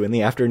 2 in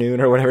the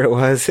afternoon or whatever it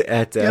was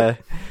at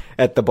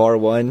the Bar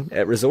 1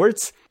 at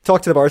Resorts.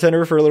 Talked to the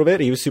bartender for a little bit.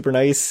 He was super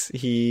nice.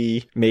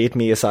 He made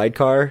me a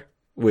sidecar,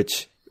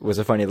 which was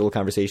a funny little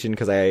conversation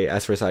because I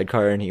asked for a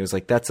sidecar and he was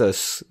like, that's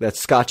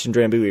Scotch and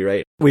Drambuie,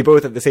 right? We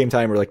both at the same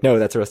time were like, no,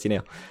 that's a Rusty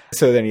Nail.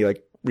 So then he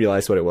like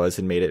realized what it was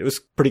and made it. It was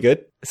pretty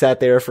good. Sat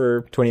there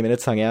for 20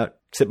 minutes, hung out,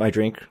 sipped my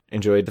drink,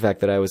 enjoyed the fact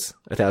that I was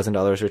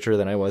 $1,000 richer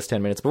than I was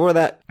 10 minutes before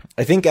that.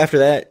 I think after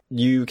that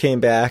you came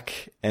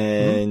back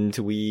and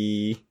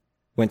we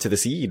went to the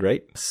Seed,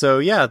 right? So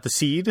yeah, the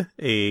Seed,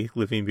 a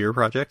living beer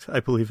project, I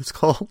believe it's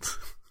called.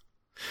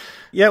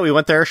 Yeah, we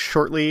went there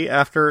shortly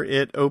after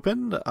it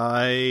opened.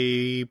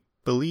 I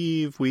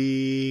believe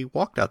we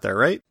walked out there,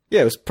 right?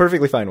 Yeah, it was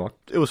perfectly fine walk.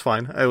 It was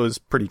fine. I was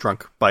pretty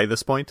drunk by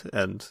this point,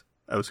 and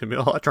I was going to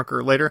be a lot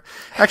drunker later.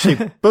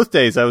 Actually, both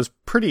days I was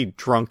pretty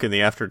drunk in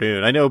the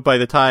afternoon. I know by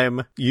the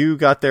time you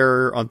got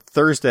there on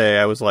Thursday,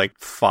 I was like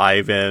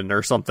 5 in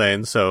or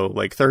something. So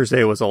like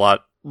Thursday was a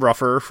lot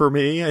rougher for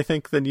me, I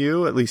think, than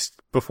you, at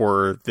least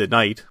before the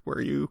night where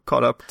you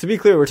caught up. To be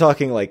clear, we're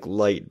talking like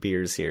light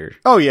beers here.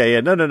 Oh, yeah.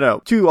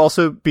 No. To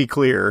also be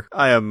clear,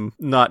 I am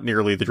not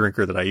nearly the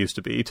drinker that I used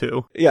to be,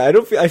 too. Yeah,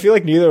 I feel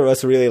like neither of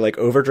us really like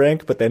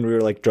overdrank, but then we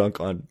were like drunk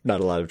on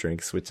not a lot of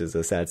drinks, which is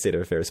a sad state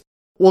of affairs.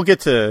 We'll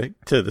get to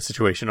the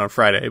situation on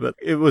Friday, but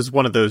it was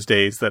one of those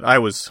days that I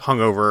was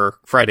hungover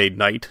Friday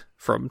night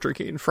from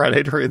drinking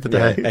Friday during the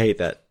day. Yeah, I hate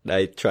that.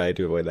 I try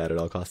to avoid that at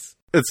all costs.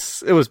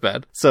 It was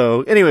bad.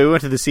 So anyway, we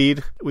went to the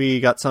Seed. We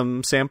got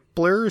some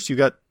samplers. You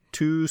got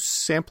 2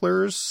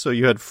 samplers. So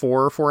you had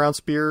 4 4-ounce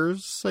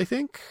beers, I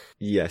think.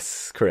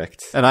 Yes,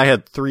 correct. And I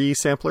had 3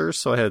 samplers,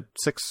 so I had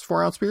 6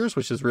 4-ounce beers,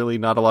 which is really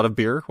not a lot of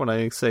beer when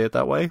I say it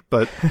that way.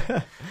 But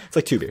It's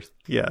like 2 beers.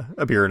 yeah,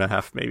 a beer and a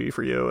half maybe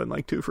for you and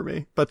like 2 for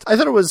me. But I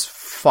thought it was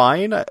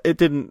fine. It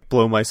didn't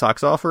blow my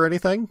socks off or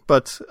anything,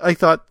 but I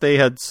thought they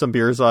had some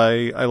beers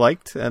I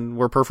liked and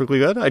were perfectly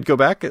good. I'd go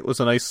back. It was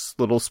a nice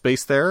little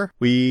space there.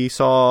 We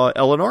saw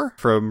Eleanor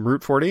from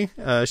Route 40.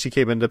 She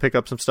came in to pick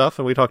up some stuff,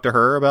 and we talked to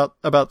her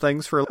about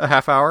things for a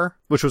half hour,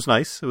 which was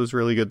nice. It was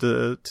really good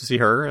to see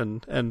her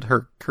and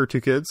her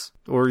 2 kids.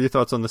 What were your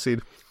thoughts on the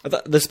seed? I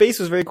thought the space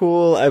was very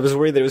cool. I was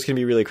worried that it was going to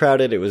be really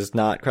crowded. It was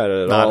not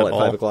crowded at all at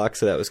 5 o'clock,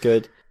 so that was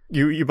good.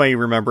 You might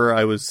remember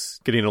I was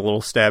getting a little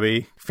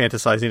stabby,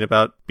 fantasizing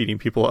about beating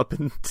people up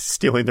and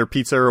stealing their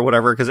pizza or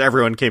whatever, because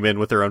everyone came in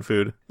with their own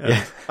food. And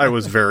yeah. I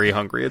was very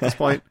hungry at this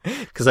point,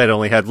 because I'd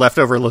only had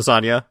leftover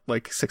lasagna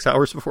like 7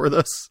 hours before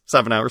this.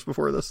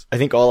 I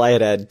think all I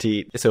had to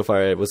eat so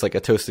far was like a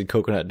toasted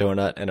coconut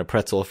donut and a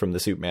pretzel from the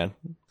Soup Man.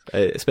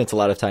 I spent a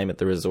lot of time at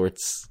the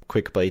resort's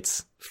Quick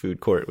Bites food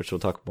court, which we'll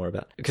talk more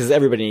about, because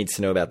everybody needs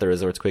to know about the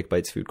resort's Quick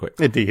Bites food court.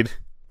 Indeed.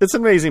 It's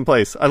an amazing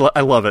place. I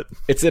love it.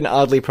 It's an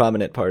oddly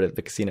prominent part of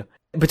the casino.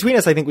 Between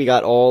us, I think we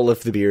got all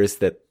of the beers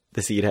that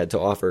the Seed had to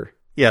offer.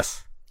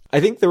 Yes. I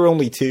think there were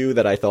only 2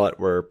 that I thought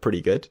were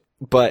pretty good,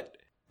 but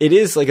it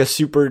is like a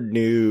super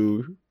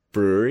new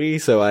brewery,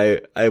 so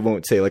I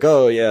won't say like,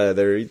 oh yeah,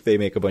 they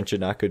make a bunch of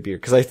not good beer,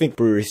 because I think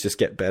breweries just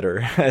get better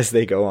as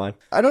they go on.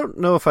 I don't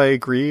know if I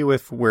agree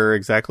with where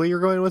exactly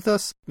you're going with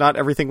this. Not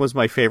everything was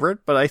my favorite,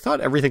 but I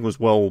thought everything was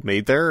well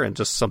made there, and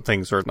just some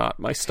things are not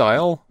my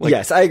style. Like,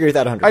 yes, I agree with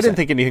that 100%. I didn't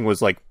think anything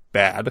was like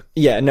bad.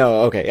 Yeah,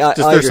 no, okay.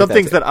 There's some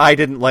things that I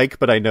didn't like,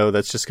 but I know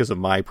that's just because of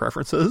my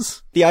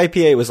preferences. The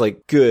IPA was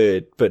like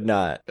good, but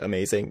not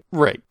amazing.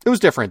 Right. It was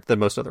different than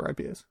most other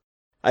IPAs.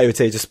 I would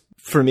say just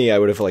for me, I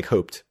would have like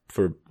hoped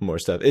for more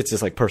stuff. It's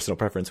just like personal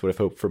preference, would have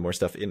hoped for more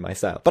stuff in my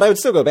style. But I would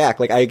still go back.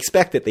 Like, I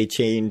expect that they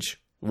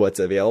change what's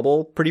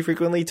available pretty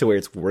frequently to where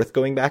it's worth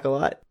going back a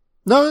lot.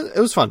 No, it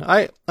was fun.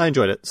 I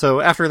enjoyed it.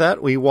 So after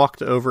that, we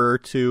walked over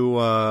to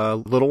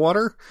Little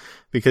Water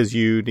because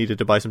you needed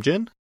to buy some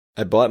gin.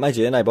 I bought my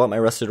gin. I bought my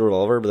Rusted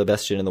Revolver, the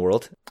best gin in the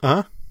world.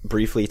 Uh-huh.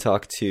 Briefly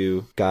talked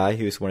to Guy,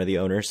 who's one of the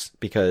owners,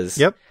 because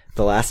yep.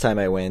 The last time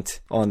I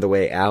went on the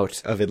way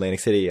out of Atlantic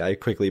City, I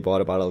quickly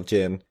bought a bottle of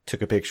gin,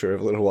 took a picture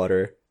of Little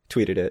Water,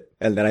 tweeted it,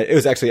 and then it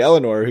was actually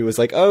Eleanor who was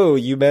like, oh,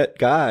 you met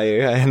Guy,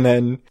 and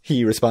then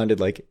he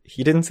responded like,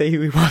 he didn't say who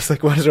he was,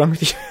 like, what is wrong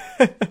with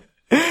you?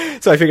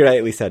 So I figured I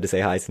at least had to say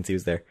hi since he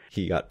was there.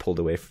 He got pulled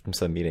away from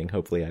some meeting.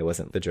 Hopefully I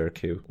wasn't the jerk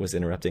who was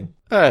interrupting.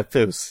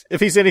 If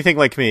he's anything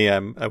like me, I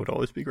would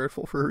always be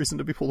grateful for a reason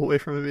to be pulled away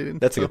from a meeting.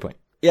 That's a good point.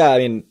 Yeah, I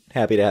mean,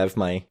 happy to have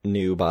my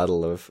new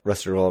bottle of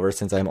Rusted Revolver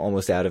since I'm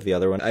almost out of the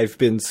other one. I've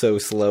been so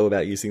slow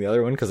about using the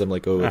other one because I'm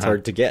like, it's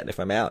hard to get if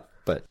I'm out.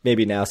 But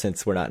maybe now,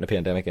 since we're not in a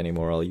pandemic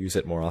anymore, I'll use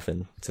it more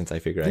often since I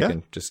figure I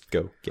can just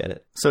go get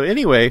it. So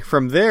anyway,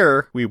 from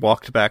there, we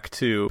walked back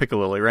to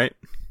Piccalilli, right?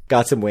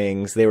 Got some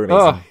wings. They were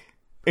amazing. Oh,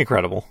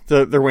 incredible.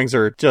 Their wings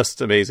are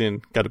just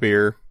amazing. Got a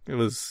beer. It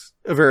was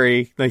a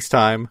very nice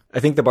time.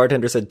 I think the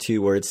bartender said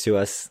 2 words to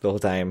us the whole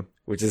time,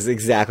 which is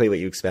exactly what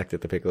you expect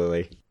at the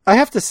Piccalilli. I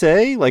have to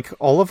say, like,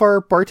 all of our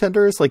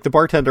bartenders, like the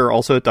bartender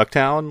also at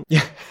Ducktown,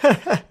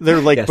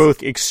 they're like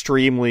both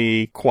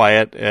extremely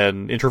quiet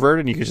and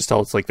introverted, and you can just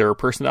tell it's like their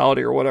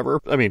personality or whatever.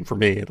 I mean, for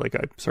me, like,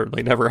 I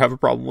certainly never have a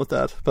problem with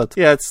that. But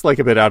yeah, it's like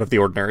a bit out of the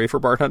ordinary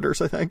for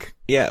bartenders, I think.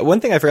 Yeah, one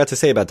thing I forgot to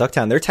say about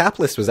Ducktown, their tap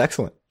list was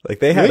excellent. Like,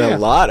 they had a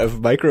lot of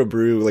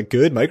microbrew, like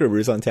good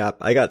microbrews on tap.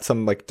 I got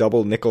some like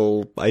double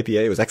nickel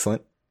IPA. It was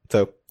excellent.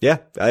 So yeah,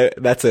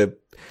 that's a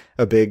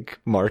big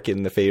mark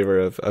in the favor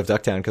of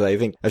Ducktown, because I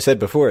think I've said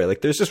before,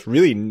 like, there's just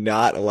really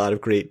not a lot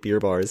of great beer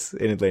bars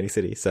in Atlantic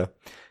City. So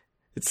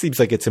it seems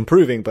like it's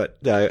improving, but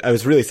I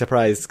was really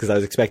surprised because I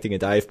was expecting a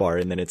dive bar,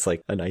 and then it's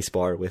like a nice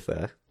bar with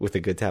a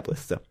good tap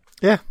list. So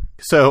yeah.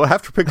 So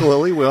after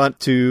Piccalilli, we went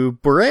to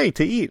Bure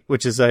to eat,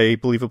 which is, I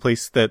believe, a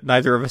place that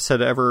neither of us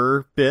had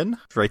ever been.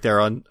 It's right there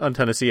on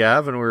Tennessee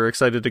Ave, and we were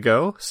excited to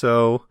go.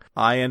 So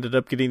I ended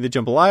up getting the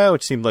jambalaya,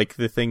 which seemed like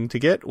the thing to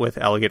get, with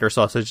alligator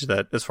sausage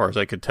that, as far as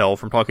I could tell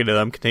from talking to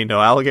them, contained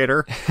no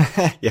alligator.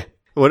 Yeah.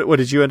 What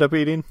did you end up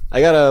eating?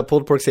 I got a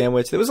pulled pork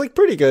sandwich. It was like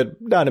pretty good.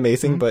 Not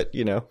amazing, but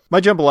you know. My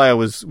jambalaya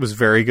was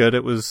very good.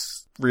 It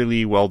was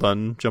really well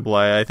done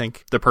jambalaya, I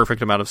think. The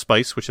perfect amount of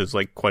spice, which is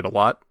like quite a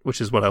lot, which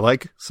is what I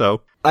like.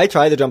 So I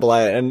tried the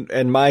jambalaya,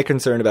 and my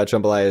concern about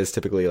jambalaya is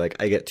typically like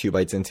I get 2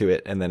 bites into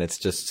it, and then it's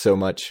just so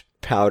much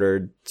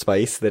powdered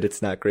spice that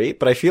it's not great.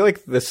 But I feel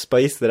like the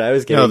spice that I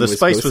was getting the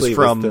spice was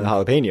from the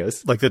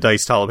jalapenos, like the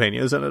diced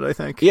jalapenos in it, I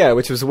think. Yeah,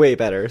 which was way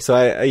better. So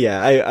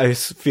I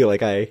feel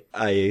like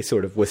I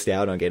sort of wussed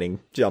out on getting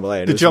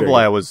jambalaya. The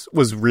jambalaya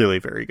was really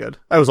very good.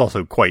 I was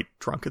also quite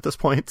drunk at this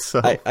point,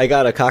 so I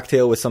got a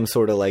cocktail with some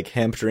sort of like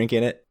hemp drink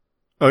in it.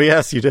 Oh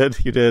yes, you did.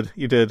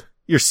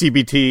 Your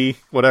CBT,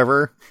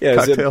 whatever,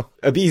 cocktail.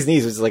 A bee's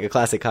knees, which is like a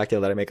classic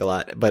cocktail that I make a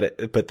lot.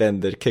 But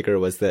then the kicker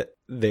was that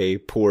they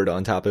poured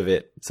on top of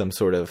it some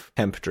sort of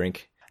hemp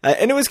drink.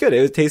 And it was good.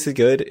 It tasted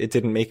good. It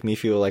didn't make me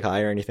feel like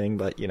high or anything,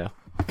 but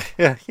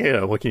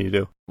Yeah, what can you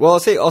do? Well, I'll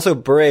say also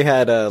Bure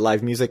had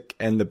live music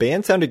and the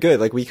band sounded good.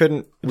 Like we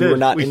were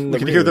not in the we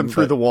could room, hear them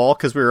through the wall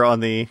because we were on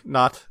the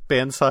not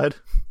band side.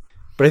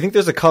 But I think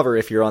there's a cover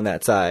if you're on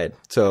that side.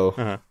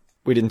 So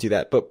we didn't do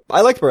that. But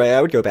I liked Bure.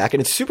 I would go back,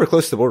 and it's super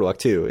close to the boardwalk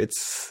too.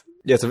 It's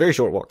a very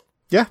short walk.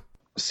 Yeah.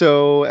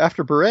 So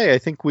after Bure, I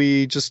think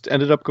we just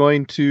ended up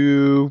going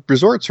to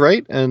resorts,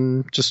 right?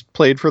 And just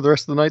played for the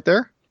rest of the night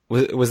there.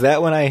 Was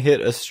that when I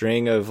hit a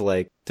string of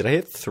did I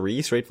hit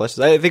 3 straight flushes?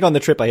 I think on the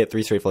trip I hit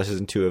 3 straight flushes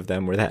and 2 of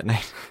them were that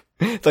night.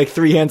 It's like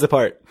 3 hands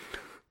apart.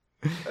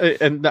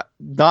 And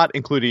not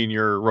including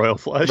your royal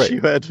flush. Right.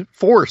 You had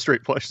 4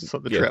 straight flushes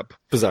on the trip.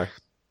 Bizarre.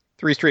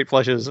 3 straight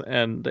flushes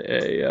and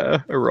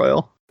a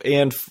royal.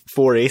 And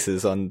 4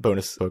 aces on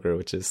bonus poker,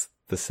 which is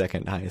the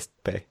second highest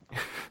pay.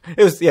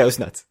 It was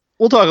nuts.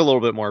 We'll talk a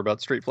little bit more about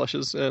straight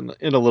flushes in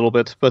a little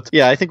bit. But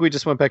yeah, I think we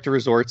just went back to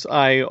resorts.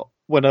 I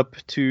went up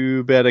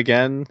to bed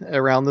again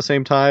around the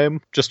same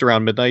time, just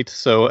around midnight.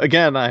 So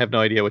again, I have no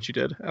idea what you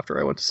did after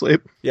I went to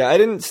sleep. Yeah, I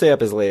didn't stay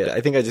up as late.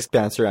 I think I just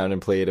bounced around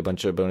and played a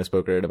bunch of bonus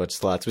poker and a bunch of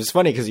slots, which is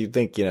funny because you'd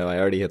think, I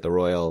already hit the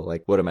royal.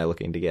 Like, what am I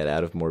looking to get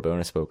out of more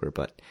bonus poker?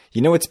 But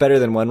you know what's better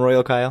than 1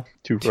 royal, Kyle?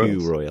 2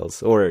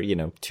 royals. Or,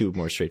 2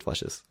 more straight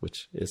flushes,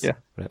 which is what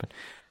happened.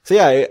 So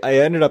yeah, I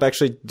ended up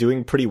actually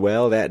doing pretty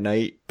well that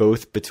night,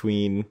 both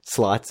between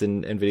slots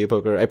and video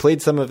poker. I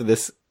played some of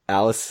this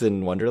Alice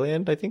in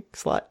Wonderland, I think,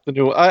 slot.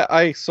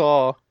 I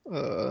saw...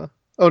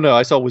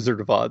 I saw Wizard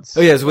of Oz.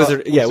 Oh yeah, it was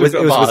Wizard. It was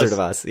Wizard of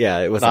Oz. Yeah,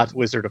 it was not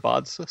Wizard of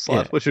Oz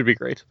slot, which would be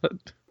great. But...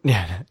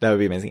 Yeah, that would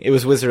be amazing. It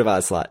was Wizard of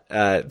Oz slot,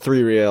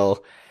 3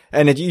 reel,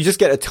 and you just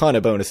get a ton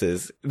of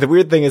bonuses. The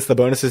weird thing is the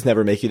bonuses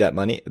never make you that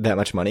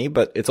much money,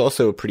 but it's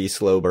also a pretty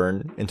slow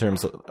burn in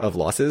terms of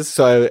losses.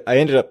 So I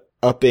ended up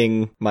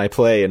upping my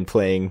play and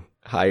playing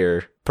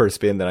higher per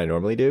spin than I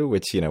normally do,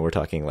 which we're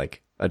talking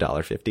like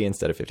 $1.50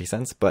 instead of 50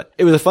 cents. But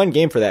it was a fun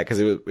game for that because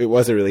it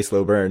was a really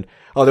slow burn.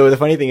 Although the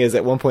funny thing is,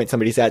 at one point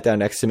somebody sat down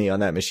next to me on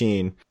that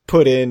machine,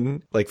 put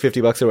in like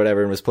 $50 or whatever,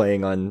 and was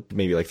playing on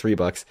maybe like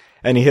 $3,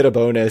 and he hit a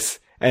bonus,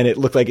 and it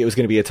looked like it was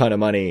going to be a ton of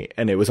money,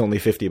 and it was only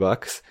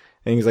 $50.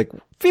 And he's like,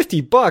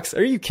 $50?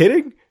 Are you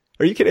kidding?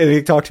 Are you kidding? And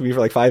he talked to me for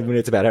like 5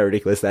 minutes about how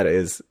ridiculous that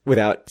is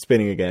without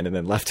spinning again, and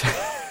then left.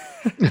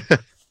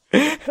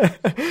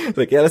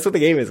 Like, yeah, that's what the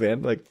game is,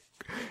 man. Like,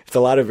 it's a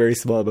lot of very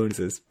small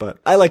bonuses, but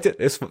I liked it.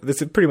 This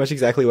is pretty much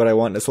exactly what I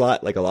want in a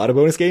slot. Like a lot of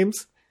bonus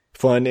games,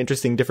 fun,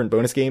 interesting, different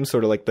bonus games,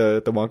 sort of like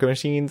the Wonka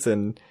machines,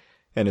 and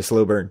a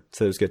slow burn.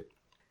 So it was good.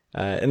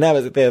 And that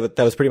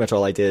was pretty much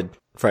all I did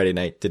Friday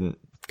night. Didn't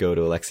go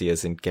to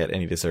Alexia's and get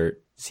any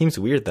dessert. Seems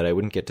weird that I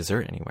wouldn't get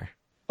dessert anywhere.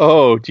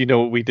 Oh, do you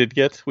know what we did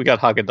get? We got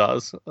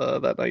Haagen-Dazs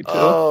that night too.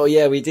 Oh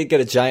yeah, we did get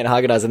a giant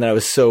Haagen-Dazs, and then I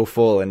was so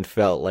full and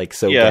felt like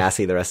so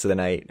gassy the rest of the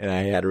night, and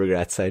I had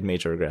regrets. I had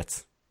major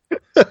regrets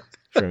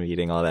from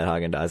eating all that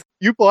Haagen-Dazs.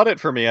 You bought it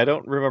for me. I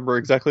don't remember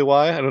exactly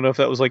why. I don't know if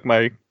that was like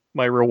my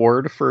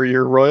reward for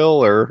your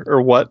royal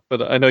or what,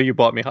 but I know you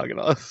bought me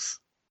Haagen-Dazs.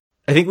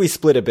 I think we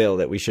split a bill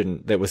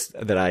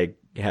that I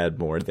had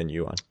more than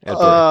you on.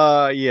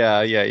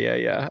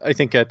 Yeah. I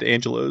think at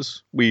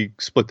Angelo's we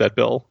split that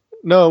bill.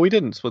 No, we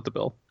didn't split the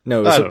bill.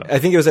 No, I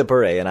think it was at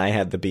Bure, and I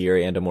had the beer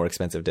and a more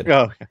expensive dinner.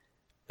 Oh, okay.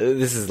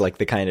 This is like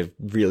the kind of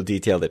real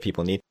detail that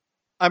people need.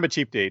 I'm a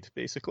cheap date,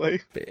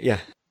 basically. Yeah.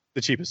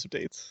 The cheapest of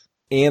dates.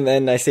 And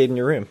then I stayed in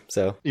your room,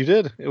 so. You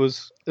did. It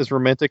was as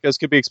romantic as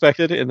could be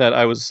expected in that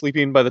I was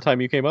sleeping by the time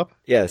you came up.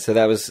 Yeah, so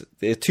that was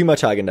too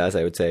much Haagen-Dazs,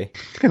 I would say.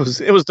 It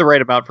was the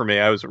right amount for me.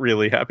 I was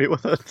really happy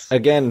with it.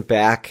 Again,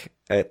 back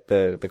at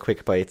the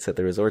Quick Bites at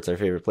the resort's our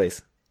favorite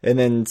place. And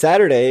then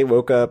Saturday, I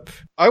woke up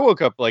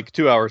like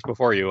 2 hours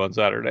before you on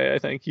Saturday, I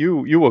think.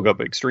 You woke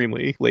up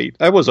extremely late.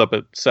 I was up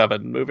at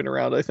 7 moving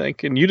around, I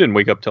think. And you didn't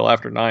wake up till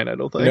after 9, I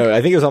don't think. No,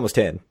 I think it was almost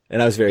 10.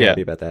 And I was very happy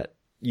about that.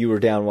 You were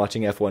down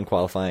watching F1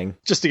 qualifying.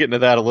 Just to get into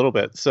that a little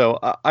bit. So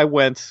I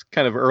went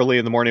kind of early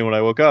in the morning when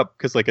I woke up.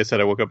 Because like I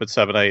said, I woke up at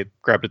 7. I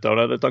grabbed a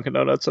donut at Dunkin'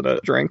 Donuts and a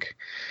drink.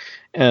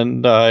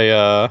 And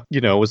I,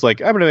 was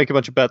like, I'm going to make a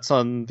bunch of bets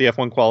on the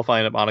F1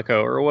 qualifying at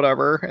Monaco or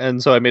whatever.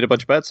 And so I made a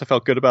bunch of bets. I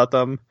felt good about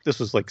them. This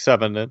was like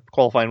 7 and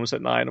qualifying was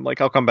at 9. I'm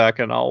like, I'll come back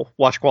and I'll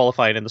watch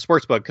qualifying in the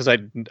sportsbook because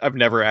I've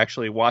never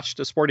actually watched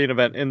a sporting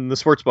event in the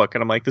sportsbook.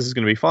 And I'm like, this is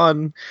going to be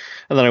fun.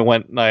 And then I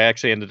went and I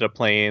actually ended up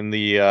playing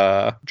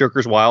the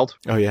Joker's Wild.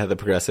 Oh yeah, the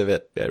progressive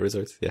at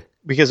resorts. Yeah.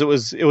 Because it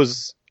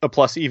was a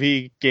plus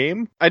EV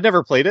game. I'd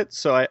never played it,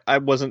 so I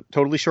wasn't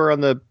totally sure on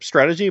the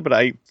strategy, but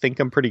I think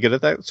I'm pretty good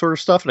at that sort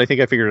of stuff, and I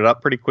think I figured it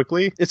out pretty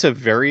quickly. It's a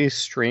very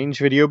strange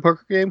video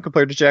poker game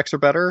compared to Jacks or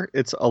Better.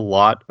 It's a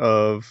lot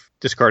of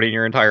discarding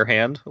your entire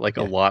hand,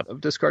 a lot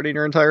of discarding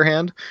your entire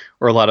hand,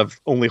 or a lot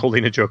of only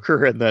holding a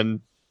joker and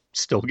then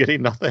still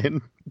getting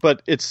nothing.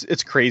 But it's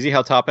crazy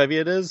how top heavy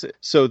it is.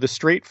 So the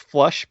straight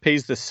flush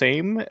pays the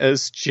same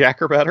as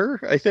Jack or Better,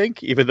 I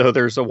think, even though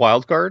there's a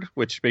wild card,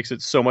 which makes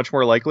it so much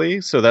more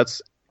likely. So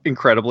that's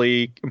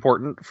incredibly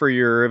important for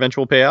your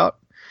eventual payout.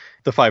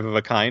 The 5 of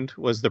a kind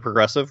was the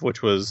progressive,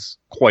 which was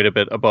quite a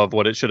bit above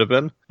what it should have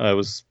been. It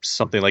was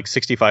something like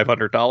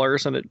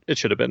 $6,500, and it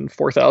should have been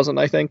 $4,000,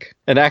 I think.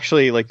 And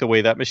actually, like the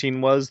way that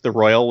machine was, the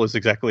Royal was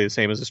exactly the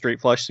same as a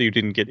straight flush, so you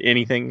didn't get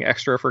anything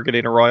extra for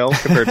getting a Royal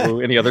compared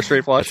to any other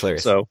straight flush.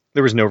 So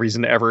there was no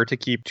reason ever to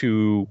keep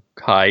 2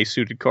 high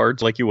suited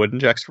cards like you would in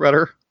Jack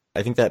Spreader.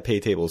 I think that pay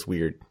table is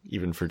weird,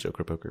 even for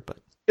Joker Poker, but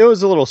it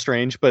was a little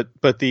strange, but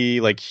the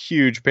like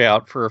huge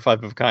payout for a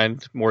 5 of a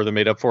kind more than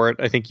made up for it.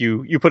 I think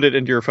you put it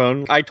into your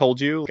phone. I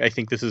told you, I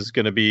think this is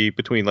going to be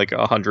between like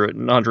 100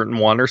 and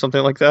 101 or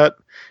something like that,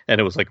 and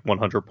it was like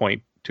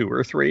 100.2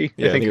 or 3.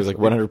 Yeah, I think it was like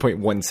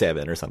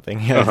 100.17 or something.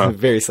 Yeah,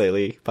 very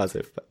slightly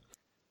positive.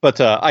 But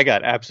I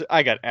got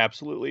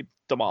absolutely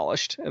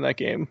demolished in that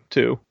game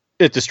too.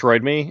 It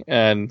destroyed me,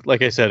 and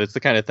like I said, it's the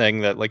kind of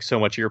thing that like so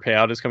much of your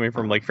payout is coming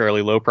from like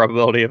fairly low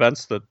probability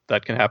events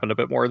that can happen a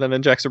bit more than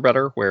in Jacks or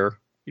Better, where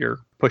you're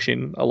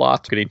pushing a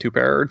lot, getting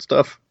 2-pair and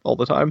stuff all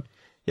the time.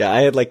 Yeah,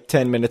 I had like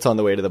 10 minutes on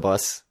the way to the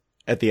bus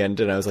at the end,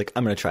 and I was like,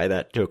 I'm going to try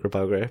that Joker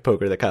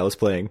poker that Kyle was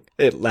playing.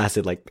 It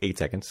lasted like 8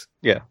 seconds.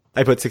 Yeah.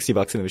 I put $60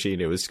 in the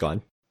machine, it was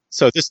gone.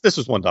 So this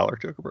was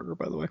 $1 Joker Burger,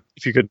 by the way,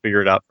 if you couldn't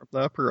figure it out from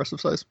the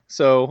progressive size.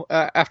 So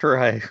after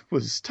I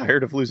was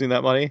tired of losing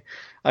that money,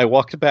 I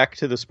walked back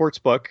to the sports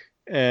book,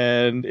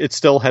 and it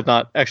still had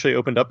not actually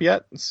opened up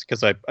yet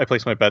because I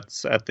placed my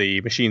bets at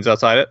the machines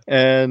outside it.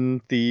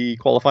 And the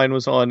qualifying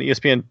was on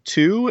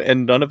ESPN2,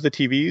 and none of the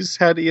TVs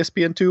had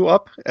ESPN2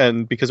 up.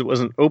 And because it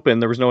wasn't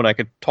open, there was no one I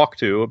could talk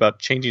to about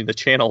changing the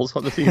channels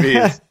on the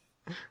TVs.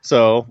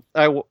 So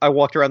I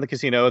walked around the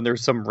casino, and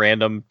there's some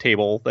random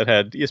table that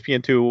had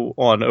ESPN2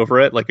 on over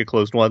it, like a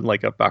closed one,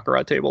 like a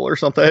Baccarat table or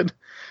something.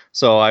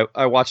 So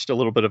I watched a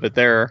little bit of it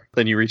there.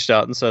 Then you reached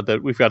out and said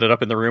that we've got it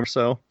up in the room.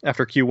 So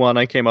after Q1,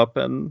 I came up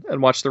and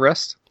watched the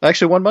rest. I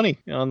actually won money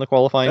on the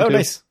qualifying, too.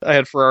 Nice. I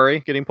had Ferrari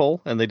getting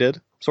pole, and they did,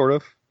 sort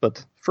of.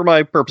 But for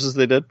my purposes,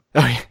 they did.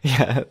 Oh,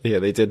 yeah,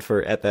 they did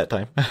for at that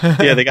time.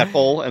 Yeah, they got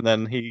pole, and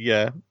then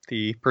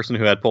the person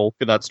who had pole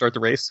could not start the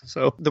race.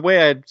 So the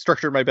way I had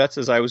structured my bets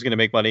is I was going to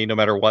make money no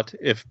matter what,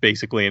 if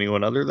basically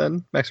anyone other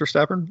than Max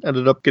Verstappen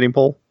ended up getting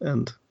pole.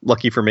 And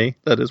lucky for me,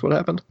 that is what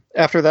happened.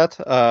 After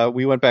that,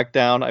 we went back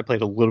down. I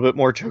played a little bit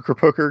more Joker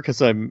Poker because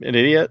I'm an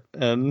idiot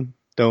and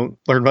don't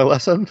learn my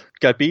lesson.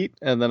 Got beat,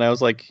 and then I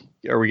was like,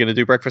 are we going to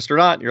do breakfast or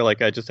not? And you're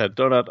like, I just had a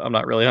donut. I'm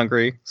not really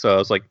hungry. So I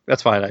was like,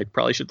 that's fine. I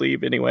probably should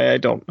leave anyway. I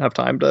don't have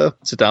time to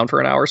sit down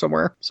for an hour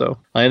somewhere. So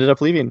I ended up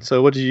leaving.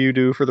 So what did you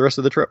do for the rest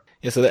of the trip?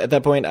 Yeah, so at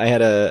that point, I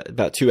had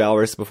about 2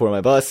 hours before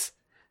my bus.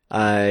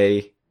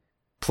 I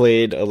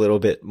played a little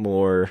bit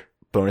more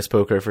bonus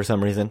poker for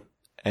some reason,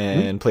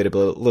 and played a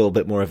little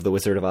bit more of the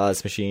Wizard of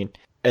Oz machine,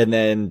 and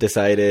then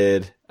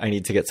decided I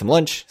need to get some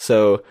lunch.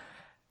 So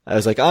I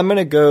was like, I'm going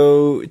to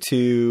go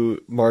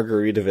to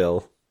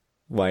Margaritaville.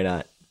 Why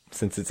not?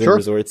 Since it's in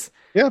resorts.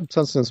 Yeah,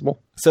 sounds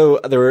sensible. So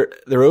there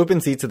were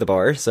open seats at the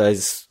bar. So I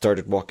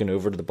started walking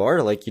over to the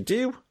bar like you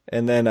do.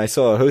 And then I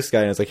saw a host guy,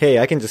 and I was like, hey,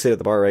 I can just sit at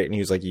the bar, right? And he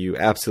was like, you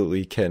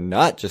absolutely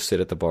cannot just sit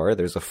at the bar.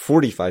 There's a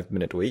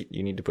 45-minute wait.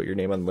 You need to put your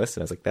name on the list.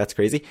 And I was like, that's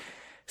crazy.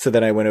 So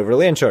then I went over to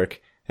Landshark,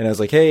 and I was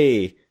like,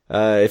 hey,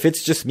 if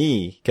it's just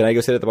me, can I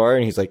go sit at the bar?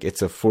 And he's like,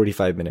 it's a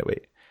 45-minute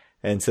wait.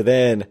 And so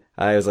then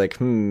I was like,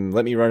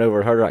 let me run over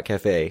to Hard Rock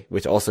Cafe,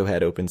 which also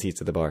had open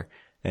seats at the bar.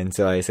 And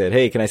so I said,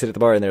 hey, can I sit at the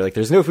bar? And they're like,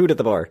 there's no food at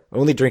the bar,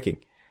 only drinking.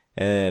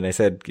 And I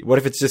said, what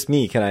if it's just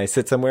me? Can I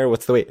sit somewhere?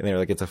 What's the wait? And they were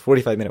like, it's a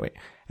 45-minute wait.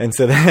 And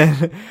so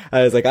then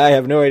I was like, I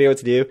have no idea what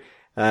to do.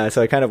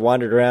 So I kind of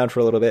wandered around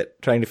for a little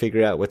bit, trying to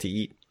figure out what to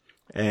eat,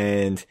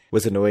 and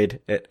was annoyed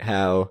at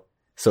how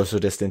social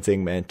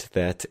distancing meant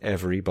that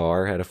every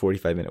bar had a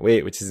 45-minute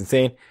wait, which is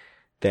insane.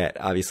 That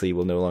obviously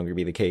will no longer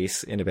be the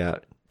case in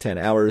about 10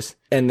 hours.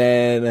 And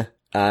then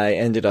I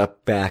ended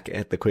up back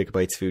at the Quick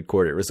Bites food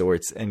court at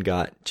Resorts and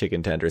got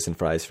chicken tenders and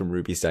fries from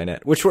Ruby's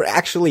Dinette, which were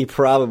actually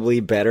probably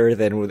better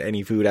than with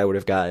any food I would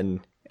have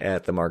gotten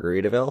at the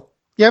Margaritaville.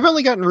 Yeah, I've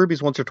only gotten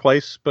Ruby's once or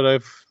twice, but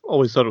I've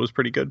always thought it was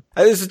pretty good.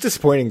 It was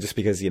disappointing just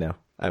because,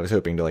 I was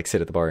hoping to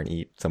sit at the bar and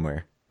eat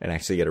somewhere and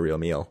actually get a real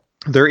meal.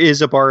 There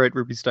is a bar at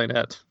Ruby's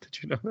Dinette.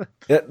 Did you know that?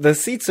 Yeah, the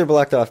seats are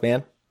blocked off,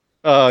 man.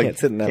 Can't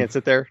sit in them. Can't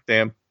sit there?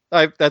 Damn.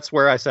 That's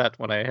where I sat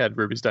when I had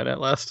Ruby's Dinette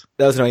last.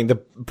 That was annoying.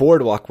 The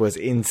boardwalk was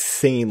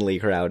insanely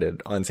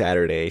crowded on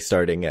Saturday,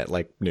 starting at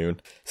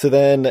noon. So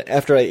then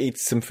after I ate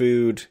some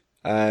food,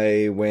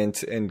 I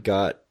went and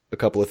got a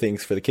couple of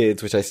things for the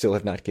kids, which I still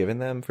have not given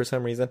them for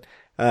some reason.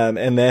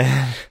 And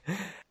then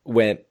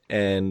went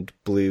and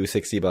blew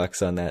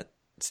 $60 on that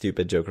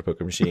stupid Joker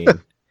Poker machine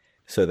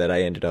so that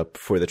I ended up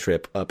for the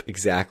trip up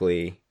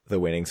exactly the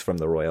winnings from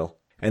the Royal.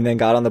 And then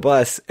got on the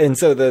bus. And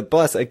so the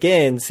bus,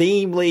 again,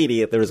 same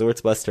lady at the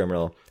Resorts bus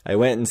terminal. I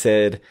went and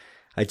said,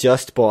 I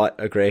just bought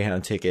a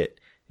Greyhound ticket.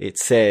 It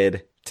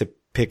said to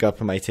pick up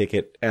my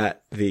ticket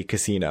at the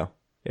casino.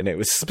 And it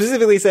was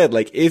specifically said,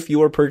 if you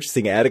are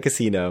purchasing at a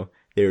casino,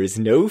 there is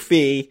no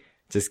fee.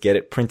 Just get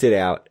it printed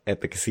out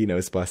at the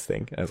casino's bus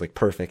thing. I was like,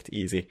 perfect,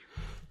 easy.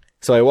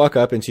 So I walk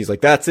up and she's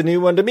like, that's a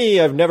new one to me.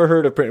 I've never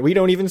heard of print. We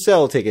don't even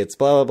sell tickets,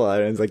 blah, blah, blah.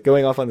 And it's like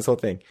going off on this whole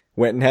thing.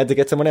 Went and had to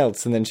get someone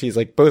else. And then she's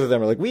like, both of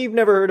them are like, we've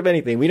never heard of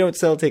anything. We don't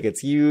sell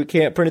tickets. You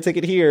can't print a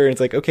ticket here. And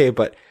it's like, okay,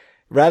 but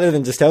rather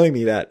than just telling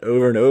me that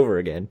over and over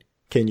again,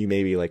 can you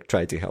maybe like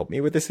try to help me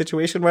with this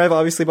situation where I've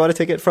obviously bought a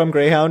ticket from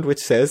Greyhound, which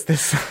says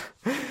this?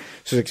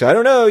 She's like, I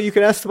don't know. You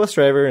can ask the bus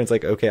driver. And it's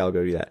like, okay, I'll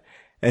go do that.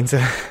 And so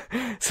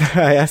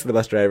I asked the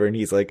bus driver and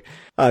he's like,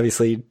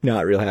 obviously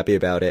not real happy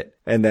about it.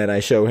 And then I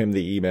show him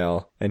the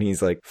email and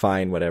he's like,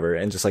 fine, whatever.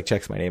 And just like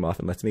checks my name off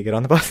and lets me get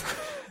on the bus.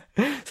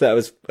 So that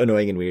was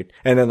annoying and weird.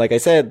 And then, like I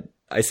said,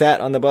 I sat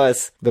on the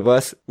bus. The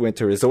bus went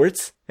to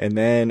Resorts and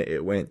then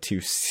it went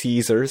to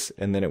Caesars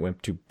and then it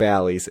went to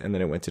Bally's and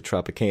then it went to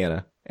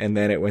Tropicana and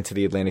then it went to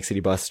the Atlantic City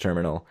bus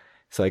terminal.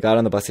 So I got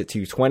on the bus at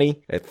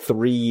 2:20. At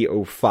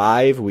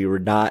 3:05, we were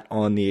not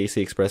on the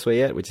AC Expressway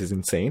yet, which is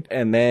insane.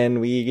 And then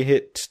we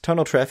hit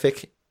tunnel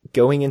traffic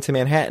going into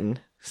Manhattan.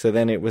 So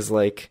then it was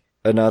like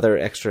another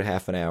extra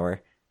half an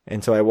hour.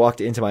 And so I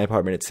walked into my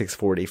apartment at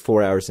 6:40,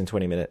 4 hours and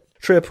 20-minute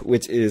trip,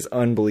 which is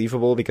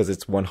unbelievable because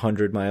it's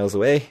 100 miles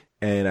away.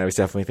 And I was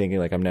definitely thinking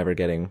like I'm never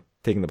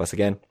taking the bus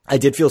again. I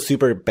did feel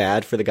super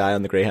bad for the guy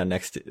on the Greyhound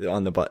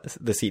on the bus,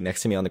 the seat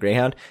next to me on the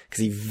Greyhound,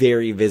 because he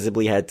very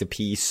visibly had to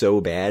pee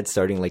so bad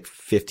starting like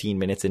 15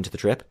 minutes into the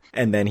trip.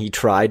 And then he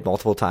tried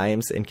multiple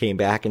times and came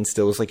back and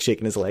still was like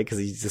shaking his leg because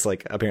he just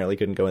like apparently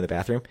couldn't go in the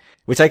bathroom,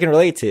 which I can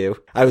relate to.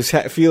 I was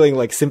feeling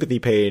like sympathy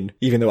pain,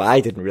 even though I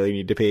didn't really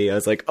need to pee. I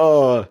was like,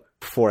 oh,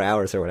 4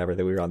 hours or whatever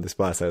that we were on this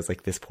bus. I was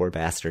like, this poor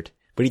bastard.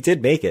 But he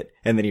did make it.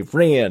 And then he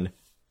ran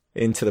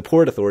into the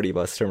Port Authority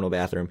bus terminal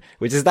bathroom,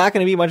 which is not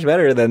going to be much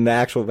better than the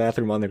actual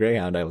bathroom on the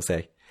Greyhound, I will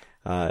say.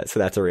 So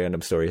that's a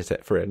random story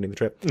for ending the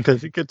trip.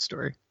 That's a good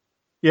story.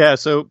 Yeah,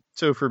 so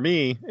for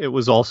me, it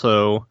was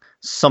also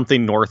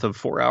something north of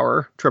 4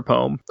 hour trip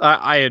home.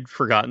 I had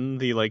forgotten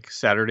the like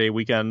Saturday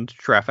weekend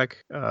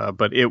traffic,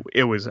 but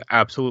it was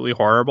absolutely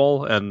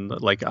horrible. And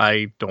like,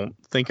 I don't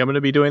think I'm going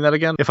to be doing that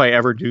again. If I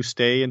ever do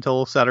stay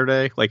until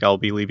Saturday, like I'll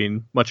be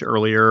leaving much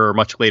earlier or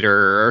much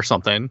later or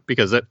something,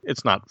 because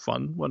it's not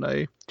fun when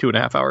a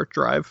 2.5 hour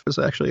drive is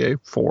actually a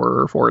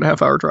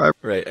 4.5 hour drive.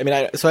 Right. I mean,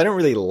 I don't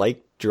really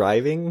like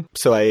driving,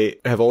 so I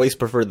have always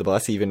preferred the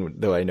bus, even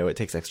though I know it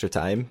takes extra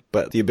time.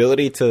 But the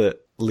ability to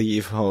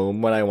leave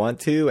home when I want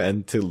to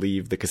and to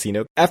leave the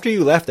casino. After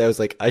you left, I was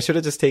like, I should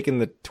have just taken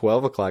the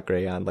 12 o'clock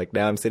Greyhound. Like,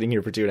 now I'm sitting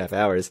here for 2.5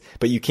 hours,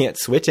 but you can't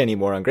switch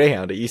anymore on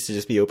Greyhound. It used to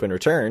just be open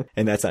return,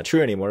 and that's not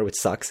true anymore, which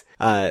sucks.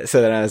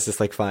 So then I was just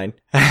like, fine.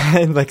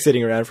 And like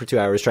sitting around for 2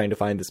 hours trying to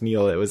find this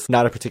meal. It was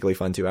not a particularly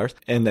fun 2 hours.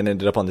 And then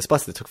ended up on this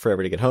bus that took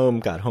forever to get home.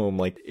 Got home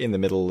like in the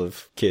middle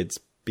of kids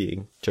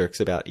being jerks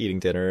about eating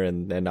dinner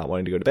and not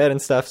wanting to go to bed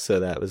and stuff. So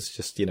that was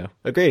just,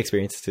 a great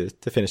experience to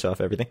finish off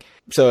everything.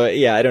 So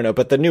yeah, I don't know.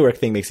 But the Newark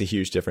thing makes a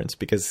huge difference,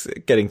 because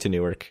getting to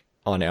Newark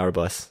on our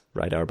bus,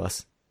 ride our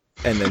bus,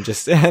 and then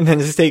just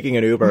taking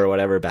an Uber or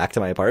whatever back to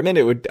my apartment,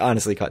 it would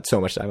honestly cut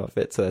so much time off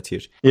it. So that's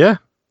huge. Yeah.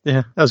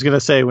 Yeah. I was going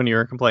to say, when you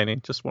were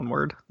complaining, just one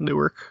word,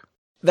 Newark.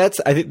 I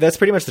think that's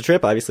pretty much the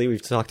trip. Obviously,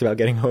 we've talked about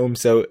getting home.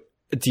 So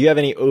do you have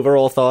any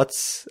overall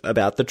thoughts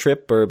about the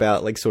trip, or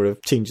about like sort of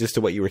changes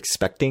to what you were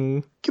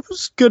expecting? It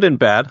was good and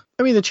bad.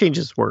 I mean, the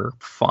changes were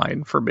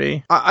fine for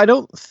me. I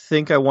don't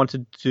think I want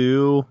to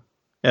do,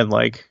 and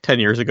like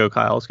 10 years ago,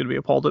 Kyle's going to be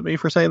appalled at me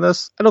for saying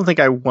this, I don't think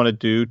I want to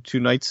do 2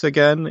 nights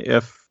again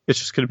if it's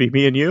just going to be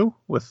me and you,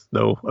 with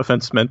no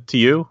offense meant to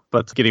you,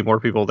 but getting more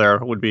people there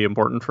would be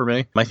important for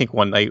me. I think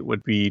one night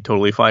would be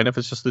totally fine if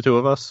it's just the two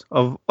of us.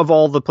 Of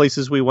all the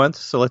places we went,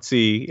 so let's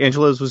see,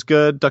 Angela's was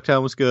good,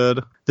 Ducktown was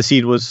good, The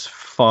Seed was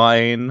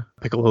fine,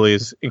 Pickle Hilly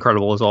is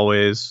incredible as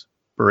always,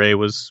 Beret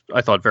was,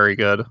 I thought, very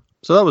good.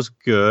 So that was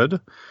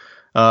good.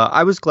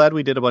 I was glad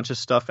we did a bunch of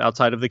stuff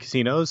outside of the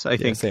casinos. I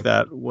think same.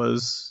 that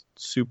was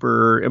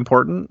super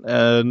important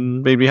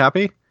and made me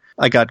happy.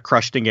 I got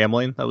crushed in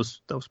gambling. That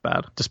was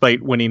bad.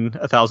 Despite winning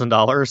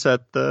 $1,000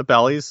 at the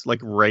Bally's, like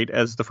right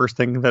as the first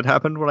thing that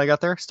happened when I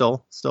got there,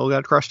 still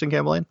got crushed in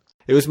gambling.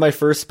 It was my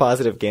first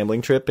positive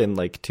gambling trip in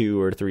like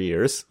 2 or 3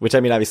 years, which, I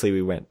mean, obviously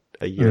we went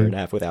a year and a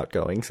half without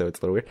going, so it's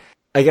a little weird.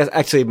 I guess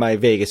actually my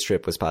Vegas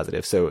trip was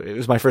positive. So it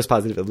was my first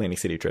positive Atlantic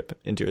City trip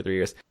in 2 or 3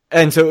 years.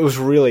 And so it was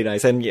really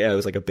nice. And yeah, it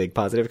was like a big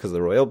positive because of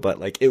the Royal, but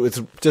like it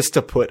was just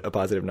to put a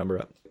positive number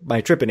up.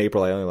 My trip in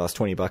April, I only lost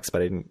 $20,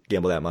 but I didn't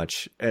gamble that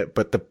much.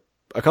 But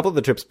a couple of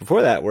the trips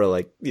before that were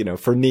like,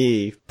 for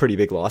me, pretty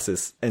big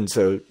losses. And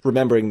so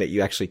remembering that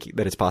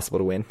that it's possible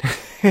to win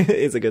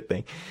is a good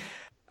thing.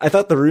 I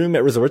thought the room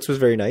at Resorts was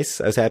very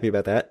nice. I was happy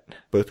about that.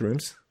 Both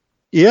rooms.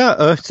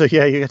 Yeah. So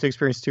yeah, you got to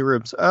experience 2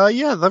 rooms.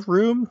 Yeah, the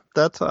room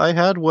that I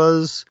had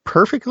was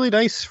perfectly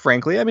nice,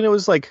 frankly. I mean, it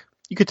was like,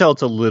 you could tell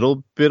it's a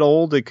little bit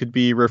old. It could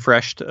be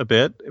refreshed a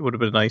bit. It would have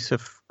been nice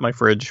if my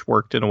fridge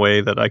worked in a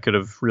way that I could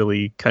have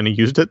really kind of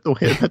used it the way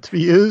it meant to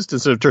be used,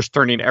 instead of just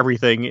turning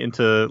everything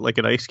into like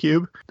an ice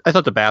cube. I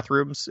thought the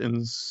bathrooms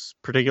in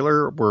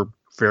particular were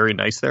very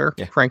nice there,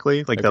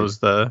 frankly. Like, that was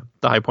the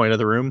high point of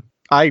the room.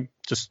 I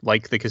just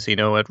like the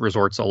casino at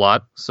Resorts a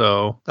lot,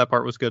 so that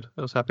part was good.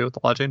 I was happy with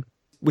the lodging.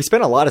 we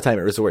spent a lot of time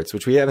at resorts,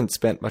 which we haven't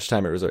spent much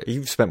time at resorts.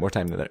 You've spent more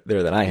time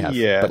there than I have.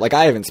 Yeah. But like,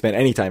 I haven't spent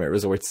any time at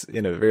resorts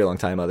in a very long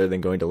time other than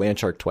going to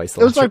Landshark twice.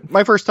 It was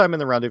my first time in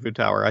the Rendezvous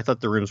Tower. I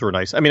thought the rooms were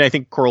nice. I mean, I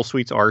think Coral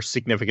Suites are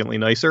significantly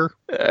nicer.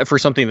 For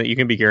something that you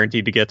can be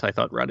guaranteed to get, I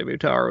thought Rendezvous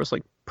Tower was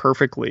like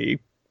perfectly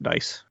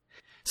nice.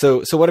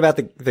 So what about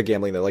the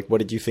gambling though? Like, what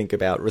did you think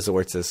about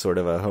resorts as sort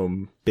of a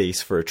home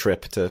base for a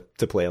trip to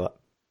play a lot?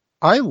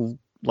 I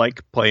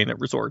like playing at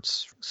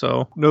resorts,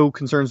 so no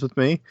concerns with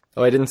me.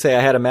 Oh, I didn't say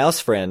I had a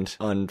mouse friend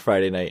on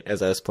Friday night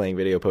as I was playing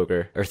video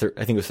poker, or I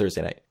think it was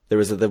Thursday night. There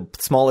was the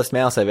smallest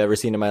mouse I've ever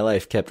seen in my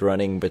life kept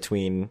running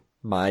between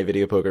my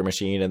video poker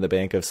machine and the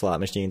bank of slot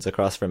machines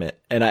across from it.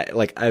 And I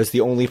was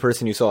the only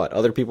person who saw it.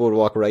 Other people would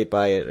walk right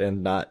by it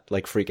and not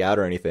like freak out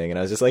or anything. And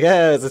I was just like,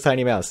 it's a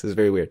tiny mouse. It was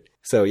very weird.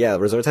 So yeah,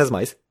 resorts has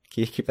mice.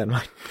 Keep that in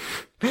mind.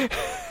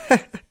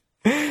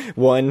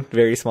 One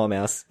very small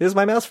mouse. It was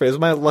my mouse friend. It was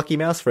my lucky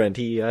mouse friend.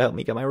 He helped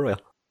me get my royal.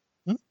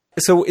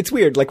 So it's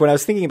weird. Like when I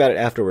was thinking about it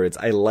afterwards,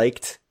 I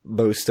liked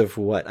most of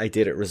what I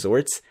did at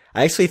resorts.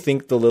 I actually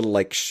think the little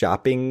like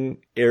shopping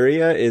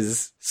area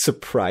is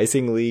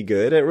surprisingly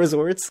good at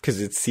resorts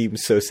because it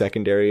seems so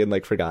secondary and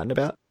like forgotten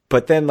about.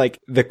 But then like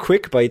the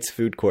Quick Bites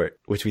food court,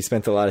 which we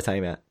spent a lot of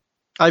time at.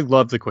 I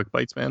love the Quick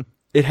Bites, man.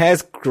 It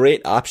has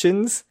great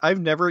options.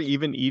 I've never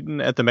even eaten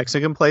at the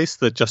Mexican place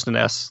that Justin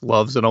S.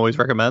 loves and always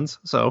recommends.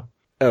 So.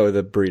 Oh,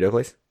 the burrito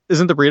place?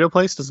 Isn't the burrito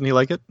place? Doesn't he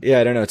like it? Yeah,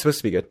 I don't know. It's supposed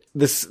to be good.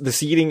 The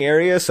seating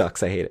area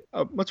sucks. I hate it.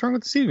 What's wrong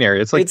with the seating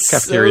area? It's like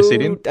cafeteria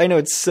seating. I know.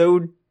 It's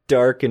so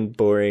dark and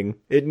boring.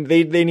 They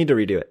need to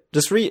redo it.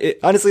 Just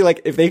honestly,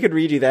 like, if they could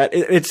redo that,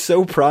 it's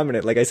so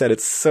prominent. Like I said,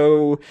 it's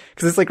so,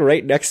 because it's like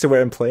right next to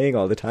where I'm playing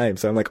all the time.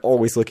 So I'm like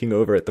always looking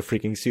over at the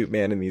freaking Soup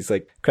Man in these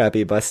like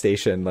crappy bus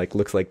station, like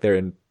looks like they're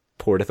in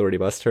Port Authority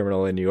bus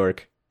terminal in New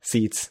York,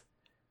 seats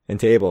and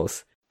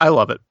tables. I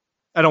love it.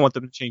 I don't want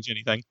them to change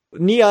anything.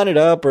 Neon it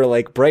up or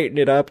like brighten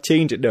it up,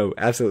 change it. No,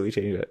 absolutely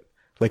change it.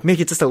 Like make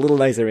it just a little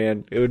nicer,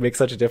 man. It would make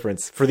such a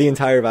difference for the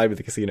entire vibe of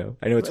the casino.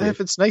 I know it's weird.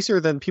 If it's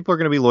nicer, then people are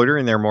going to be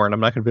loitering there more and I'm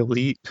not going to be able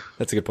to eat.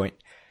 That's a good point.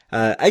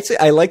 Actually,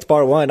 I liked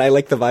Bar 1. I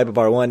liked the vibe of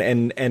Bar 1.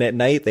 And at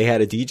night they had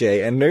a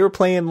DJ and they were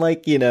playing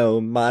like,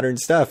 modern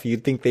stuff.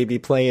 You'd think they'd be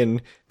playing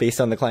based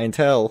on the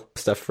clientele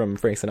stuff from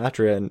Frank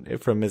Sinatra and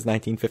from his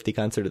 1950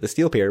 concert at the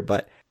Steel Pier.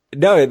 But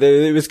no,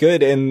 it was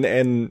good.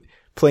 And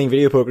playing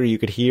video poker, you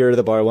could hear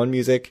the Bar 1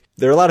 music.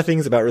 There are a lot of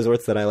things about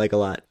resorts that I like a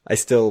lot. I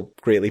still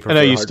greatly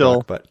prefer Hard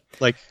Rock, but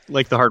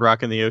like the Hard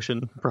Rock in the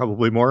Ocean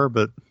probably more,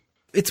 but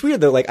it's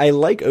weird though. Like I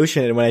like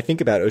Ocean, and when I think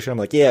about Ocean, I'm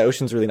like, yeah,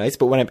 Ocean's really nice.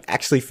 But when I'm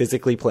actually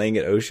physically playing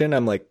at Ocean,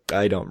 I'm like,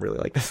 I don't really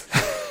like this.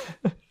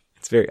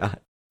 It's very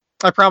odd.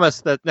 I promise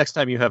that next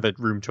time you have a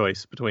room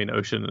choice between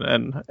Ocean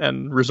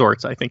and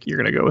resorts, I think you're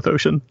going to go with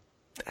Ocean.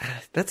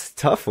 That's a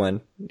tough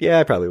one. Yeah,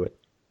 I probably would.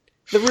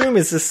 The room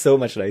is just so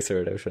much nicer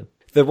at Ocean.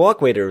 The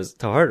walkway to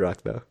Hard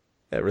Rock, though,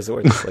 at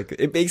resorts, like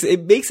it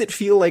makes it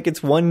feel like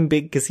it's one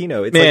big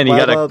casino. It's man,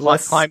 like you gotta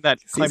climb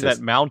that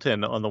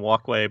mountain on the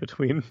walkway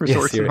between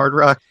resorts and Hard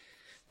Rock.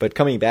 But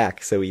coming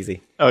back, so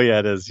easy. Oh yeah,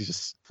 it is. You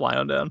just fly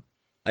on down.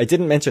 I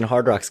didn't mention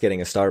Hard Rock's getting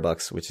a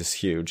Starbucks, which is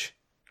huge,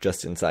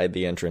 just inside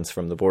the entrance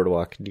from the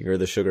boardwalk near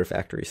the Sugar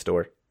Factory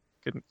store.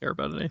 Couldn't care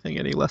about anything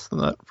any less than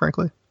that,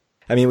 frankly.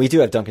 I mean, we do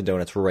have Dunkin'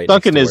 Donuts right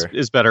Dunkin' next door.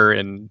 is better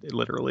in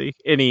literally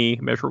any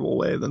measurable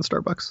way than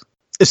Starbucks.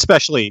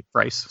 Especially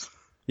price.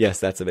 Yes,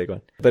 that's a big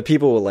one. But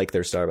people will like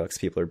their Starbucks.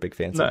 People are big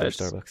fans of their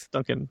Starbucks.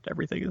 Dunkin',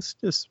 everything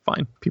is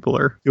fine. People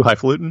are too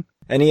highfalutin.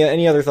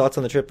 Any other thoughts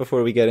on the trip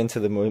before we get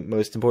into the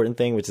most important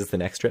thing, which is the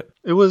next trip?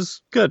 It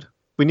was good.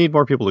 We need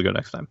more people to go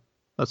next time.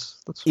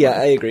 That's yeah,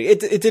 I agree.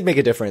 It did make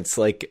a difference.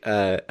 Like,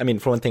 I mean,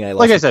 for one thing, I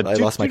lost my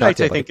nights,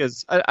 cocktail. I think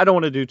I don't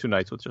want to do 2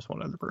 nights with just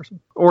one other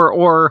person.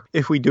 Or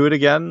if we do it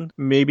again,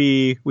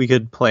 maybe we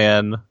could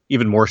plan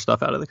even more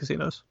stuff out of the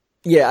casinos.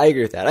 Yeah, I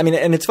agree with that. I mean,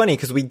 and it's funny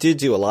because we did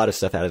do a lot of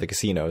stuff out of the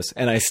casinos,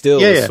 and I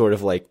still was sort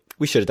of like,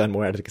 we should have done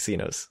more out of the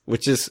casinos,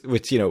 which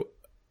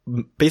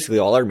basically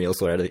all our meals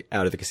were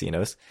out of the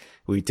casinos.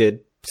 We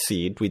did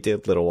Seed, we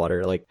did Little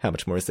Water, like how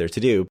much more is there to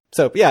do?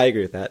 So yeah, I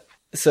agree with that.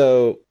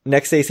 So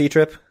next AC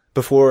trip,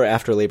 before or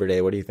after Labor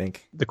Day, what do you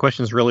think? The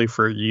question's really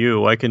for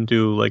you. I can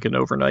do like an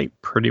overnight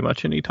pretty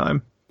much any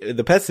time.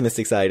 The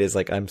pessimistic side is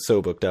like, I'm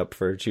so booked up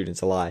for June and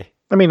July.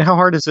 I mean, how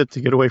hard is it to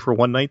get away for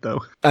one night,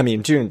 though? I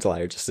mean, June and July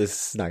are just,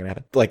 this is not going to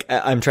happen. Like,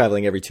 I'm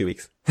traveling every 2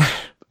 weeks.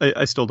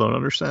 I still don't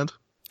understand.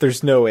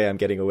 There's no way I'm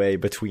getting away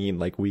between,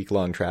 like,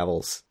 week-long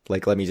travels.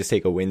 Like, let me just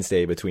take a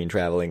Wednesday between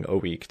traveling a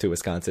week to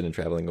Wisconsin and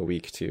traveling a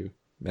week to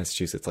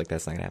Massachusetts. Like,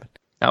 that's not going to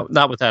happen.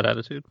 Not with that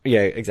attitude.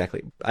 Yeah,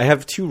 exactly. I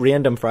have 2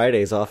 random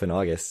Fridays off in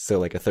August, so,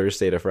 like, a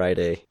Thursday to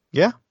Friday.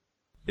 Yeah.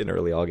 In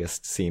early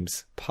August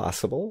seems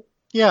possible.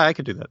 Yeah, I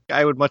could do that.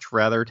 I would much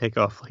rather take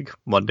off like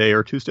Monday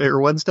or Tuesday or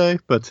Wednesday,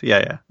 but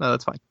yeah, no,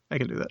 that's fine. I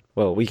can do that.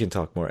 Well, we can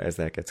talk more as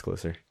that gets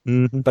closer.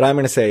 Mm-hmm. But I'm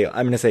gonna say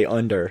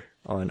under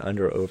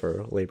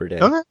over Labor Day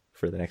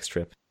for the next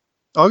trip.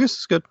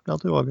 August is good. I'll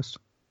do August.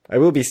 I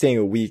will be staying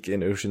a week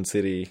in Ocean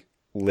City,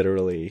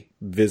 literally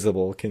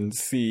visible, can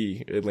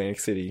see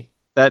Atlantic City.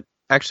 That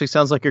actually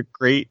sounds like a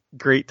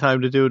great time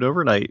to do it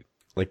overnight.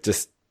 Like,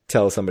 just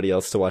tell somebody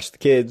else to watch the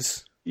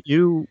kids.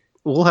 You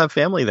will have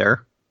family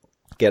there.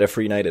 Get a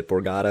free night at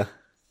Borgata.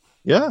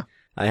 Yeah.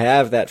 I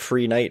have that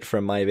free night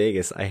from My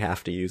Vegas. I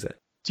have to use it.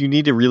 Do you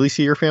need to really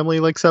see your family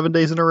like 7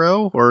 days in a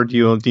row? Or do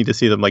you need to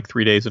see them like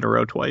 3 days in a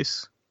row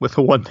twice with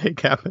a 1 day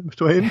gap in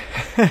between?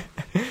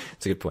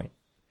 That's a good point.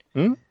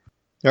 All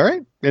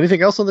right.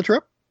 Anything else on the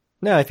trip?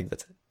 No, I think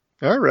that's it.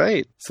 All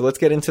right. So let's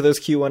get into those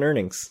Q1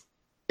 earnings.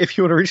 If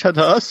you want to reach out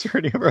to us or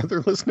any of our other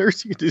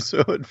listeners, you can do so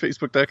at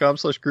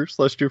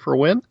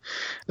facebook.com/group/DoForAWin.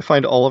 To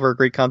find all of our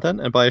great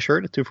content and buy a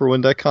shirt at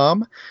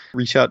DoForAWin.com.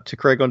 Reach out to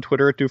Craig on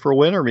Twitter at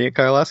DoForAWin or me at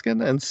Kyle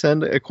Askin and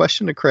send a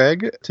question to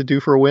Craig to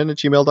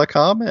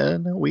DoForAWin@gmail.com,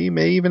 and we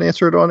may even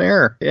answer it on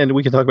air. And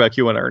we can talk about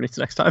Q1 earnings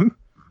next time.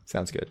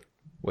 Sounds good.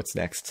 What's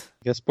next?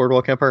 I guess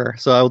Boardwalk Empire.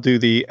 So I'll do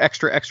the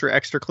extra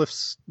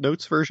Cliff's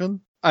Notes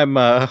version. I'm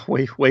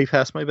way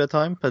past my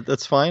bedtime, but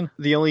that's fine.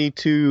 The only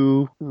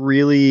two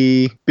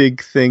really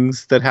big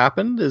things that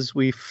happened is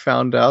we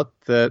found out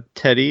that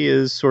Teddy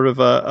is sort of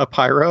a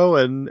pyro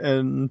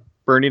and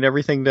burning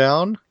everything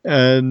down.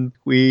 And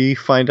we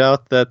find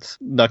out that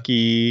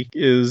Nucky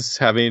is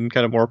having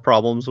kind of more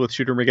problems with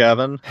Shooter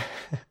McGavin.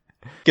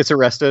 Gets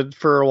arrested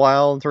for a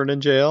while and thrown in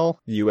jail.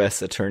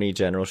 U.S. Attorney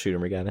General Shooter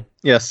McGavin.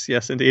 Yes,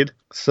 indeed.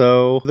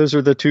 So those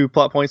are the two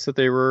plot points that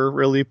they were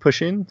really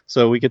pushing.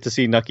 So we get to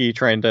see Nucky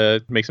trying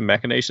to make some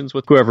machinations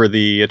with whoever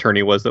the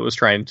attorney was that was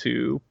trying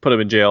to put him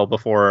in jail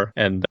before,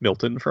 and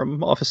Milton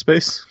from Office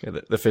Space. Yeah,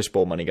 the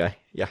fishbowl money guy.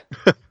 Yeah.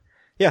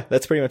 Yeah,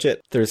 that's pretty much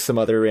it. There's some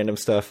other random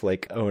stuff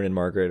like Owen and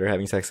Margaret are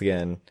having sex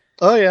again.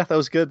 Oh, yeah, that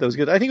was good. I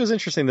think it was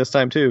interesting this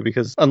time, too,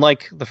 because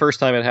unlike the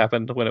first time it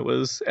happened when it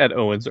was at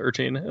Owen's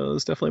urging, it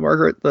was definitely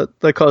Margaret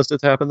that caused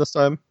it to happen this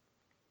time.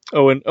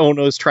 Owen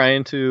was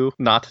trying to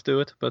not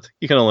do it, but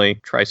you can only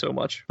try so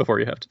much before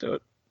you have to do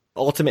it.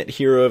 Ultimate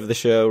hero of the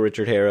show,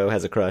 Richard Harrow,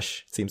 has a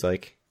crush, it seems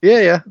like.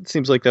 Yeah, it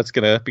seems like that's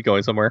going to be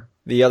going somewhere.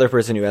 The other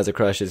person who has a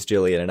crush is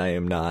Jillian, and I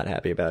am not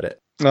happy about it.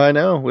 I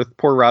know, with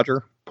poor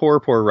Roger. Poor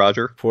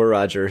Roger. Poor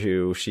Roger,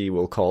 who she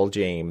will call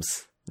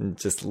James, and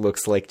just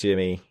looks like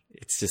Jimmy.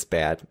 It's just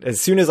bad. As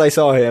soon as I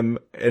saw him,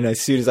 and as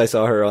soon as I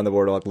saw her on the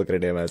boardwalk looking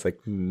at him, I was like,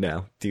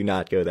 no, do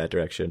not go that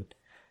direction.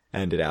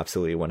 And it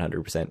absolutely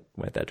 100%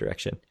 went that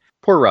direction.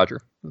 Poor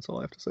Roger. That's all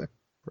I have to say.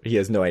 He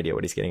has no idea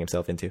what he's getting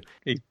himself into.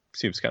 He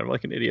seems kind of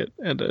like an idiot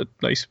and a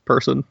nice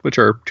person, which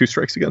are 2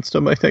 strikes against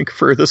him, I think,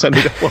 for this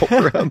ending up well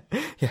for him.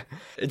 Yeah.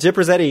 Jip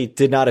Rossetti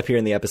did not appear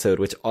in the episode,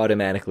 which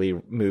automatically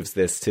moves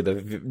this to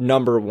the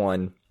number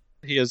 1.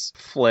 He has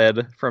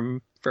fled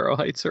from Faro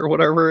Heights or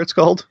whatever it's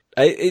called.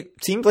 It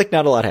seemed like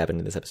not a lot happened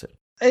in this episode.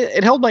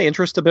 It held my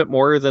interest a bit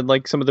more than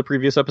like some of the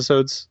previous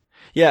episodes.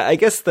 Yeah, I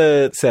guess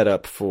the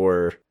setup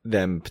for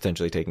them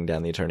potentially taking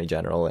down the Attorney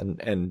General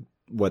and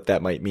what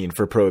that might mean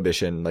for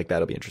Prohibition, like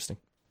that'll be interesting.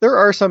 There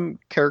are some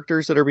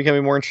characters that are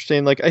becoming more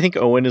interesting. Like I think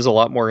Owen is a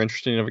lot more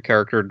interesting of a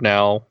character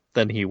now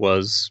than he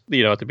was,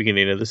 at the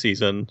beginning of the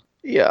season.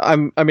 Yeah,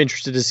 I'm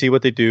interested to see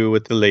what they do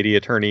with the Lady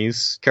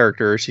Attorney's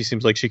character. She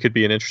seems like she could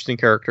be an interesting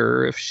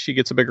character if she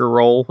gets a bigger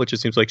role, which it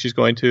seems like she's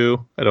going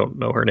to. I don't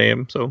know her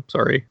name, so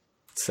sorry.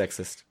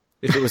 Sexist.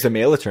 If it was a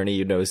male attorney,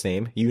 you'd know his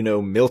name. You know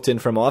Milton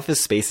from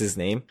Office Space's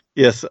name.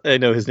 Yes, I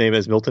know his name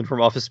is Milton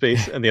from Office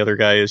Space, and the other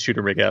guy is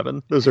Shooter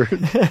McGavin. Those are...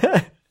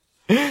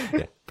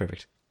 Yeah,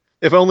 perfect.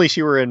 If only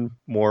she were in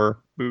more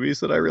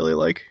movies that I really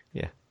like.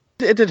 Yeah.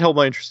 It did hold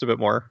my interest a bit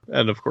more.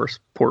 And of course,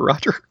 poor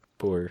Roger.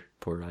 Poor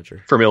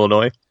Roger. From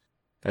Illinois.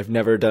 I've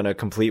never done a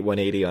complete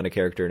 180 on a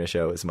character in a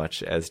show as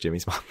much as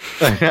Jimmy's mom.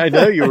 I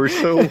know, you were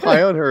so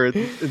high on her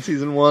in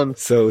season 1.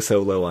 So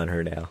low on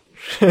her now.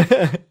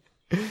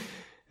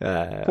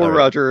 Poor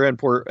Roger and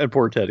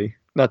poor Teddy.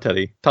 Not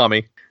Teddy,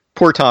 Tommy.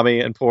 Poor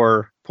Tommy and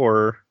poor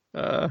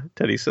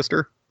Teddy's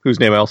sister, whose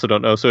name I also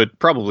don't know, so it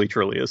probably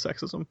truly is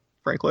sexism,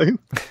 frankly.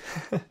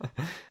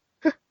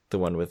 The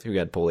one who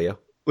got polio.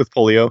 With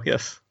polio,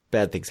 yes.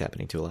 Bad things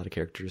happening to a lot of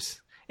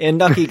characters. And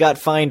Nucky got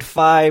fined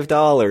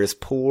 $5.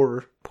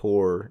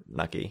 Poor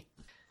Nucky.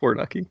 Poor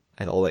Nucky.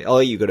 I'll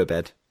let you go to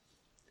bed,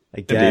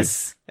 I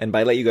guess. Indeed. And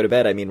by let you go to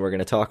bed, I mean we're going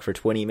to talk for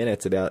 20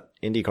 minutes about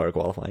IndyCar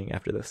qualifying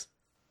after this.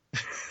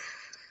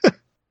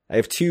 I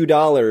have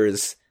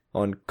 $2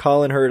 on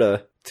Colin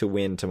Herta to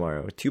win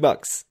tomorrow.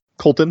 $2.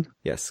 Colton?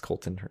 Yes,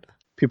 Colton Herta.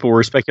 People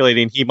were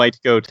speculating he might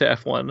go to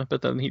F1,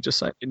 but then he just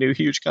signed a new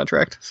huge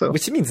contract. So,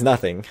 which means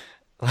nothing.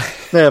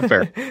 Yeah,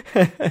 fair.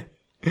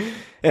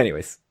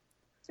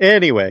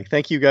 Anyway,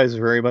 thank you guys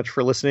very much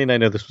for listening. I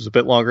know this was a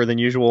bit longer than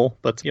usual,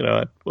 but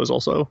it was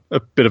also a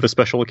bit of a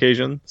special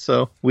occasion.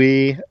 So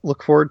we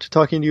look forward to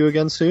talking to you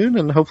again soon,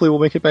 and hopefully we'll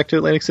make it back to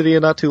Atlantic City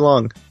in not too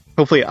long.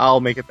 Hopefully I'll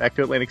make it back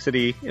to Atlantic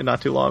City in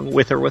not too long,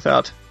 with or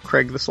without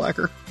Craig the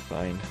Slacker.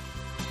 Fine.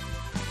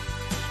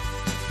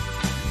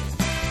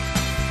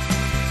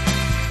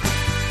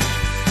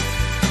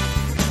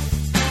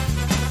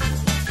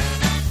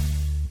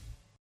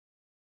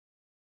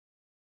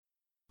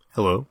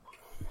 Hello.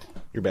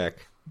 You're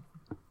back.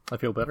 I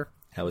feel better.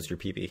 How was your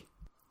pee-pee?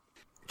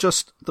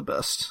 Just the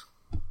best.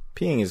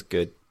 Peeing is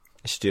good.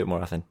 I should do it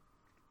more often.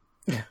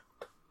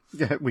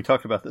 Yeah, we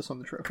talked about this on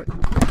the trip.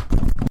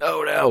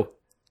 Oh no!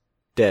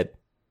 Dead.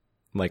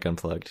 Mic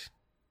unplugged.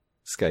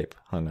 Skype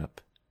hung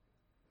up.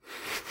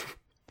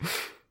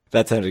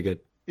 That sounded good.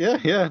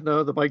 Yeah,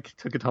 no, the mic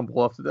took a tumble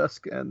off the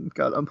desk and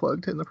got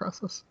unplugged in the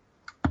process.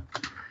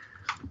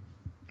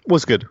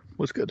 Was good.